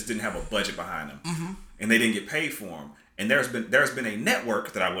 Movies that just didn't have a budget behind them. Mm-hmm. And they didn't get paid for them. And there's been a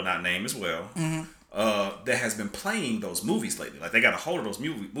network that I will not name as well, that has been playing those movies lately. Like they got a hold of those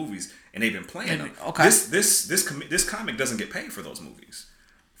movies and they've been playing them. Okay. This comic doesn't get paid for those movies.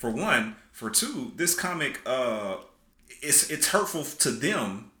 For one, for two, this comic it's hurtful to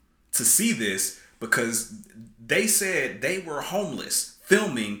them to see this because they said they were homeless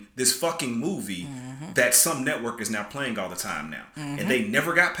filming this fucking movie that some network is now playing all the time now. And they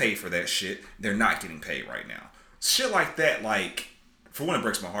never got paid for that shit. They're not getting paid right now. Shit like that, like, for one, it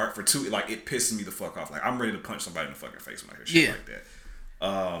breaks my heart. For two, like, it pisses me the fuck off. Like, I'm ready to punch somebody in the fucking face when I hear shit like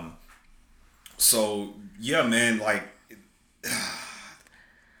that. So, yeah, man, like,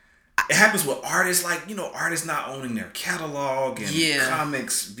 it happens with artists, like, you know, artists not owning their catalog and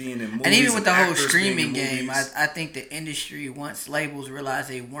comics being in movies. And even with the whole streaming game, I think the industry, once labels realized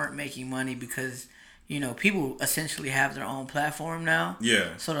they weren't making money because, you know, people essentially have their own platform now.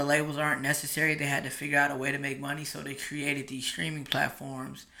 Yeah. So the labels aren't necessary. They had to figure out a way to make money, so they created these streaming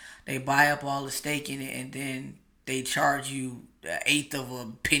platforms. They buy up all the stake in it, and then they charge you an eighth of a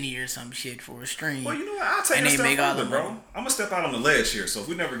penny or some shit for a stream. Well, you know what? I'll take a step further, bro. I'm going to step out on the ledge here, so if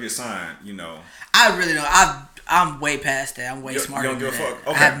we never get signed, you know. I really don't. I'm way past that. I'm way smarter than that. You don't give a fuck?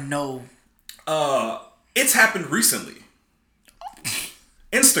 Okay. I have no... It's happened recently.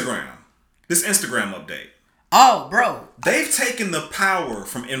 Instagram. This Instagram update. Oh, bro. They've taken the power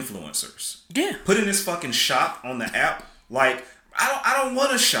from influencers. Yeah. Putting this fucking shop on the app. Like, I don't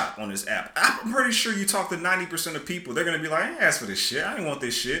want a shop on this app. I'm pretty sure you talk to 90% of people. They're going to be like, I ain't asked for this shit. I didn't want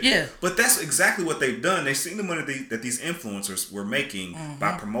this shit. Yeah. But that's exactly what they've done. They've seen the money that these influencers were making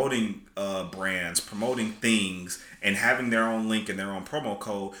by promoting brands, promoting things, and having their own link and their own promo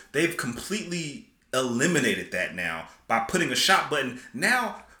code. They've completely eliminated that now by putting a shop button.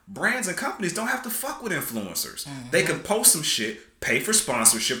 Now, brands and companies don't have to fuck with influencers. They can post some shit, pay for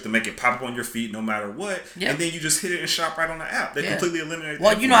sponsorship to make it pop up on your feed no matter what, and then you just hit it and shop right on the app. They completely eliminated.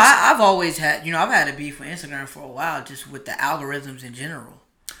 Well, you know, I've always had, you know, I've had a beef with Instagram for a while, just with the algorithms in general.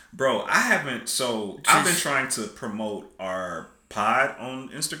 Bro, I haven't. So I've been trying to promote our pod on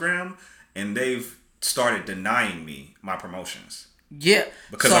Instagram, and they've started denying me my promotions. Yeah,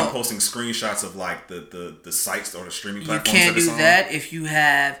 because I'm posting screenshots of like the sites or the streaming platforms. You can't do that if you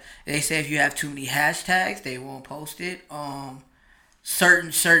have. They say if you have too many hashtags, they won't post it.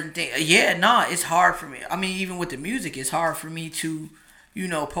 Certain things. Yeah, no, it's hard for me. I mean, even with the music, it's hard for me to, you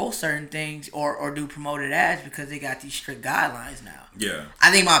know, post certain things or do promoted ads because they got these strict guidelines now. Yeah,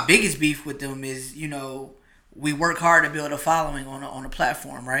 I think my biggest beef with them is, you know, we work hard to build a following on a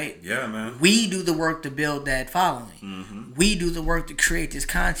platform, right? Yeah, man. We do the work to build that following. We do the work to create this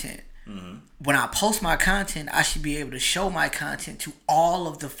content. When I post my content, I should be able to show my content to all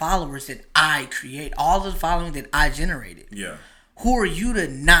of the followers that I create, all of the following that I generated. Yeah. Who are you to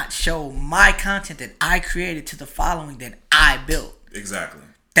not show my content that I created to the following that I built? Exactly.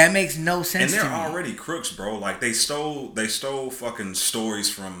 That makes no sense. And they're already crooks, bro. Like they stole fucking stories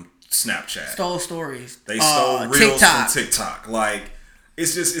from Snapchat. Stole stories. They stole reels from TikTok. Like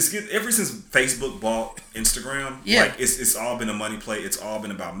it's ever since Facebook bought Instagram, like it's all been a money play. It's all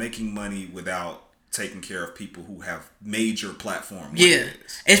been about making money without taking care of people who have major platforms. Yeah.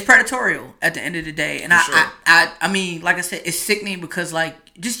 It's predatorial at the end of the day. And I mean, like I said, it's sickening because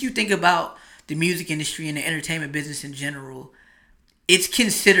like just you think about the music industry and the entertainment business in general, it's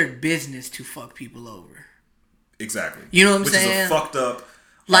considered business to fuck people over. Exactly. You know what I'm Which saying? Is a fucked up.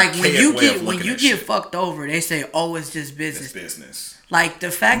 Like when you get fucked over, they say, "Oh, it's just business." It's business. Like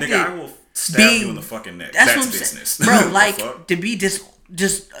the fact that I will stab you in the fucking neck. That's business, bro. Like to be just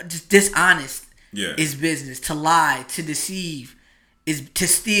dishonest. Yeah. Is business. To lie, to deceive, is to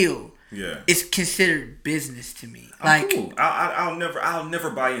steal. Yeah. It's considered business to me. I'm cool. I'll never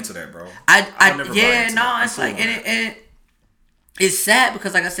buy into that, bro. It's like and it's sad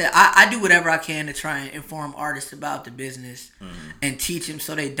because, like I said, I do whatever I can to try and inform artists about the business and teach them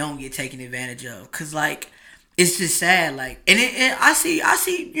so they don't get taken advantage of. Cause like it's just sad. Like and I see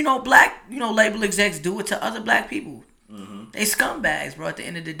black label execs do it to other black people. They scumbags, bro. At the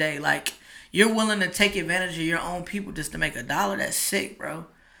end of the day, like you're willing to take advantage of your own people just to make $1. That's sick, bro.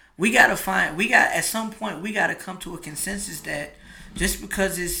 At some point we gotta come to a consensus that just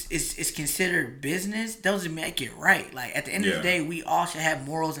because it's considered business doesn't make it right. Like at the end of the day, we all should have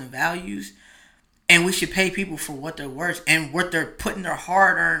morals and values, and we should pay people for what they're worth and what they're putting their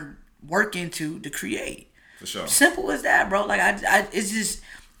hard-earned work into to create. For sure. Simple as that, bro. Like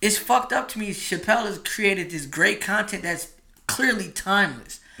it's fucked up to me. Chappelle has created this great content that's clearly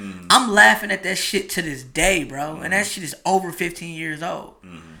timeless. I'm laughing at that shit to this day, bro, and that shit is over 15 years old.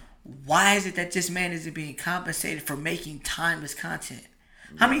 Why is it that this man isn't being compensated for making timeless content?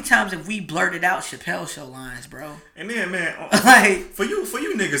 How many times have we blurted out Chappelle Show lines, bro? And then, man, like for you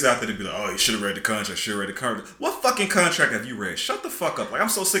niggas out there to be like, oh, you should have read the contract. What fucking contract have you read? Shut the fuck up. Like I'm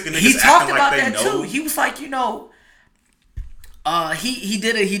so sick of niggas he talked acting about like that they know. too. He was like, he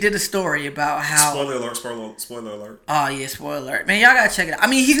did a story about how spoiler alert. Oh yeah, spoiler alert. Man, y'all gotta check it out. I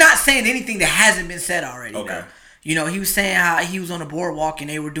mean, he's not saying anything that hasn't been said already. Okay. Though. He was saying how he was on the boardwalk and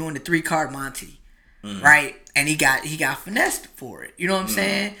they were doing the 3-card Monty, right? And he got finessed for it. You know what I'm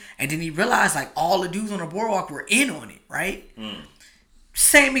saying? And then he realized like all the dudes on the boardwalk were in on it, right?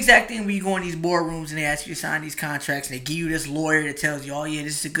 Same exact thing when you go in these boardrooms and they ask you to sign these contracts and they give you this lawyer that tells you, oh yeah,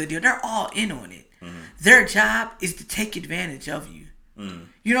 this is a good deal. They're all in on it. Their job is to take advantage of you.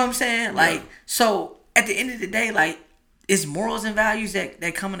 You know what I'm saying? Like, so at the end of the day, like, it's morals and values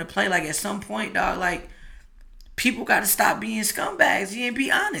that come into play. Like, at some point, dog, like, people got to stop being scumbags and be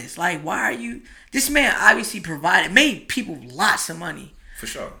honest. Like, why are you... This man obviously made people lots of money. For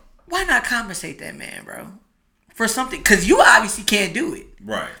sure. Why not compensate that man, bro? For something... Because you obviously can't do it.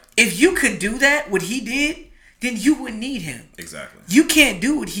 Right. If you could do that, what he did, then you wouldn't need him. Exactly. You can't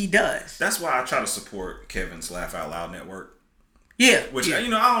do what he does. That's why I try to support Kevin's Laugh Out Loud network. Yeah. Which, I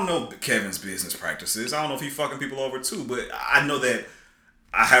don't know Kevin's business practices. I don't know if he's fucking people over too, but I know that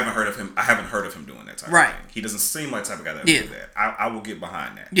I haven't heard of him doing that type of thing. He doesn't seem like the type of guy that would do that. I will get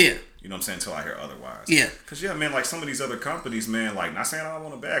behind that. Yeah. You know what I'm saying? Until I hear otherwise. Yeah. Because, man, like some of these other companies, man, like, not saying I don't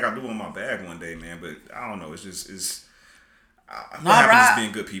want a bag. I do want my bag one day, man, but I don't know. It's just, what happens is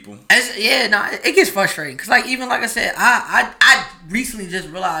being good people. It gets frustrating. Because, like, even like I said, I recently just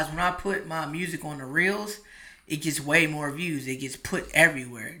realized when I put my music on the reels, it gets way more views. It gets put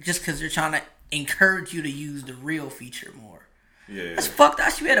everywhere. Just because they're trying to encourage you to use the reel feature more. Yeah. That's fucked up. I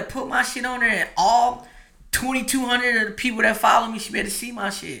should be able to put my shit on there and all 2,200 of the people that follow me should be able to see my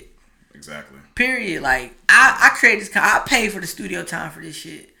shit. Exactly. Period. Like, I created this. I paid for the studio time for this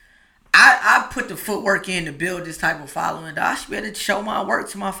shit. I put the footwork in to build this type of following. I should be able to show my work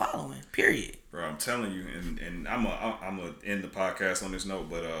to my following. Period. Bro, I'm telling you, and I'm gonna end the podcast on this note,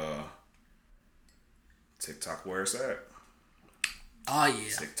 but TikTok where it's at. Oh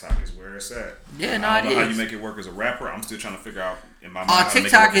yeah. TikTok is where it's at. Yeah, no, I don't it know is. how you make it work as a rapper. I'm still trying to figure out in my mind. How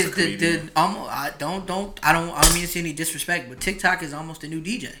TikTok to make it is work as a comedian. I don't mean to say any disrespect, but TikTok is almost the new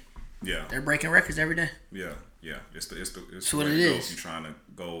DJ. Yeah. They're breaking records every day. Yeah. It's That's what it is. You're trying to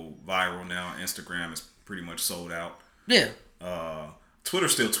go viral now. Instagram is pretty much sold out. Yeah.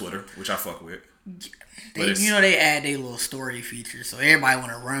 Twitter's still Twitter, which I fuck with. They add their little story feature, so everybody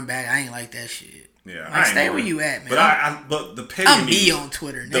want to run back. I ain't like that shit. Yeah, like, stay where you at, man. But the petty I'm in me on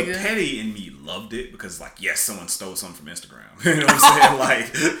Twitter, nigga. The petty in me loved it because, like, yes, someone stole something from Instagram. You know what I'm saying?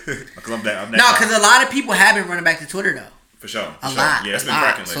 Like, because I'm that. No, because a lot of people have been running back to Twitter though. For sure. A lot. Yeah, it's been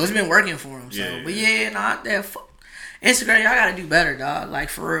cracking lately. So it's been working for them. So, Yeah. But not that. Instagram, y'all gotta do better, dog. Like,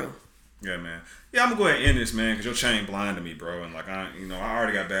 for real. Yeah, man. Yeah, I'm gonna go ahead and end this, man, because your chain blinded me, bro. And like, I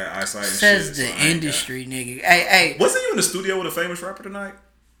already got bad eyesight and Says shit. the industry, nigga. Hey. Wasn't you in the studio with a famous rapper tonight?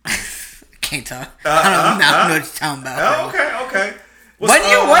 Can't talk. I don't know what you're talking about. Oh, okay. Wasn't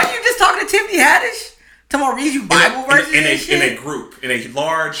you just talking to Tiffany Haddish? Talking about read you Bible verses in a group, in a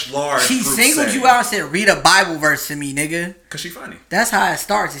large She group singled setting. you out and said, read a Bible verse to me, nigga. Because she funny. That's how it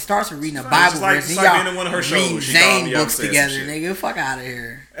starts. It starts with reading a Bible verse. It's like being in one of her shows. Reading She called Zane me up books and said together, some shit. nigga. Fuck out of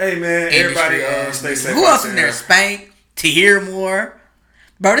here. Hey, man. Everybody stay safe. Who else in there? Spank, To Hear More.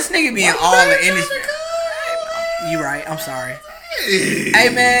 Bro, this nigga be in all the industry. You right. I'm sorry. Hey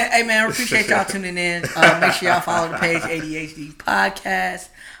man, appreciate y'all tuning in. Make sure y'all follow the page ADHD Podcast.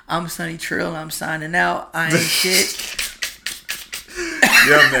 I'm Sonny Trill. I'm signing out. I ain't shit.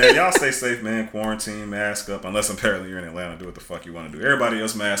 Yeah, man. Y'all stay safe, man. Quarantine, mask up. Unless apparently you're in Atlanta, do what the fuck you want to do. Everybody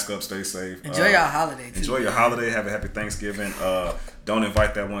else, mask up, stay safe. Enjoy your holiday. Enjoy your holiday. Have a happy Thanksgiving. Don't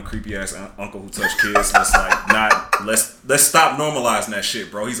invite that one creepy ass uncle who touched kids. Let's stop normalizing that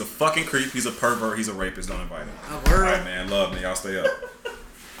shit, bro. He's a fucking creep. He's a pervert. He's a rapist. Don't invite him. All right, man. Love me. Y'all stay up.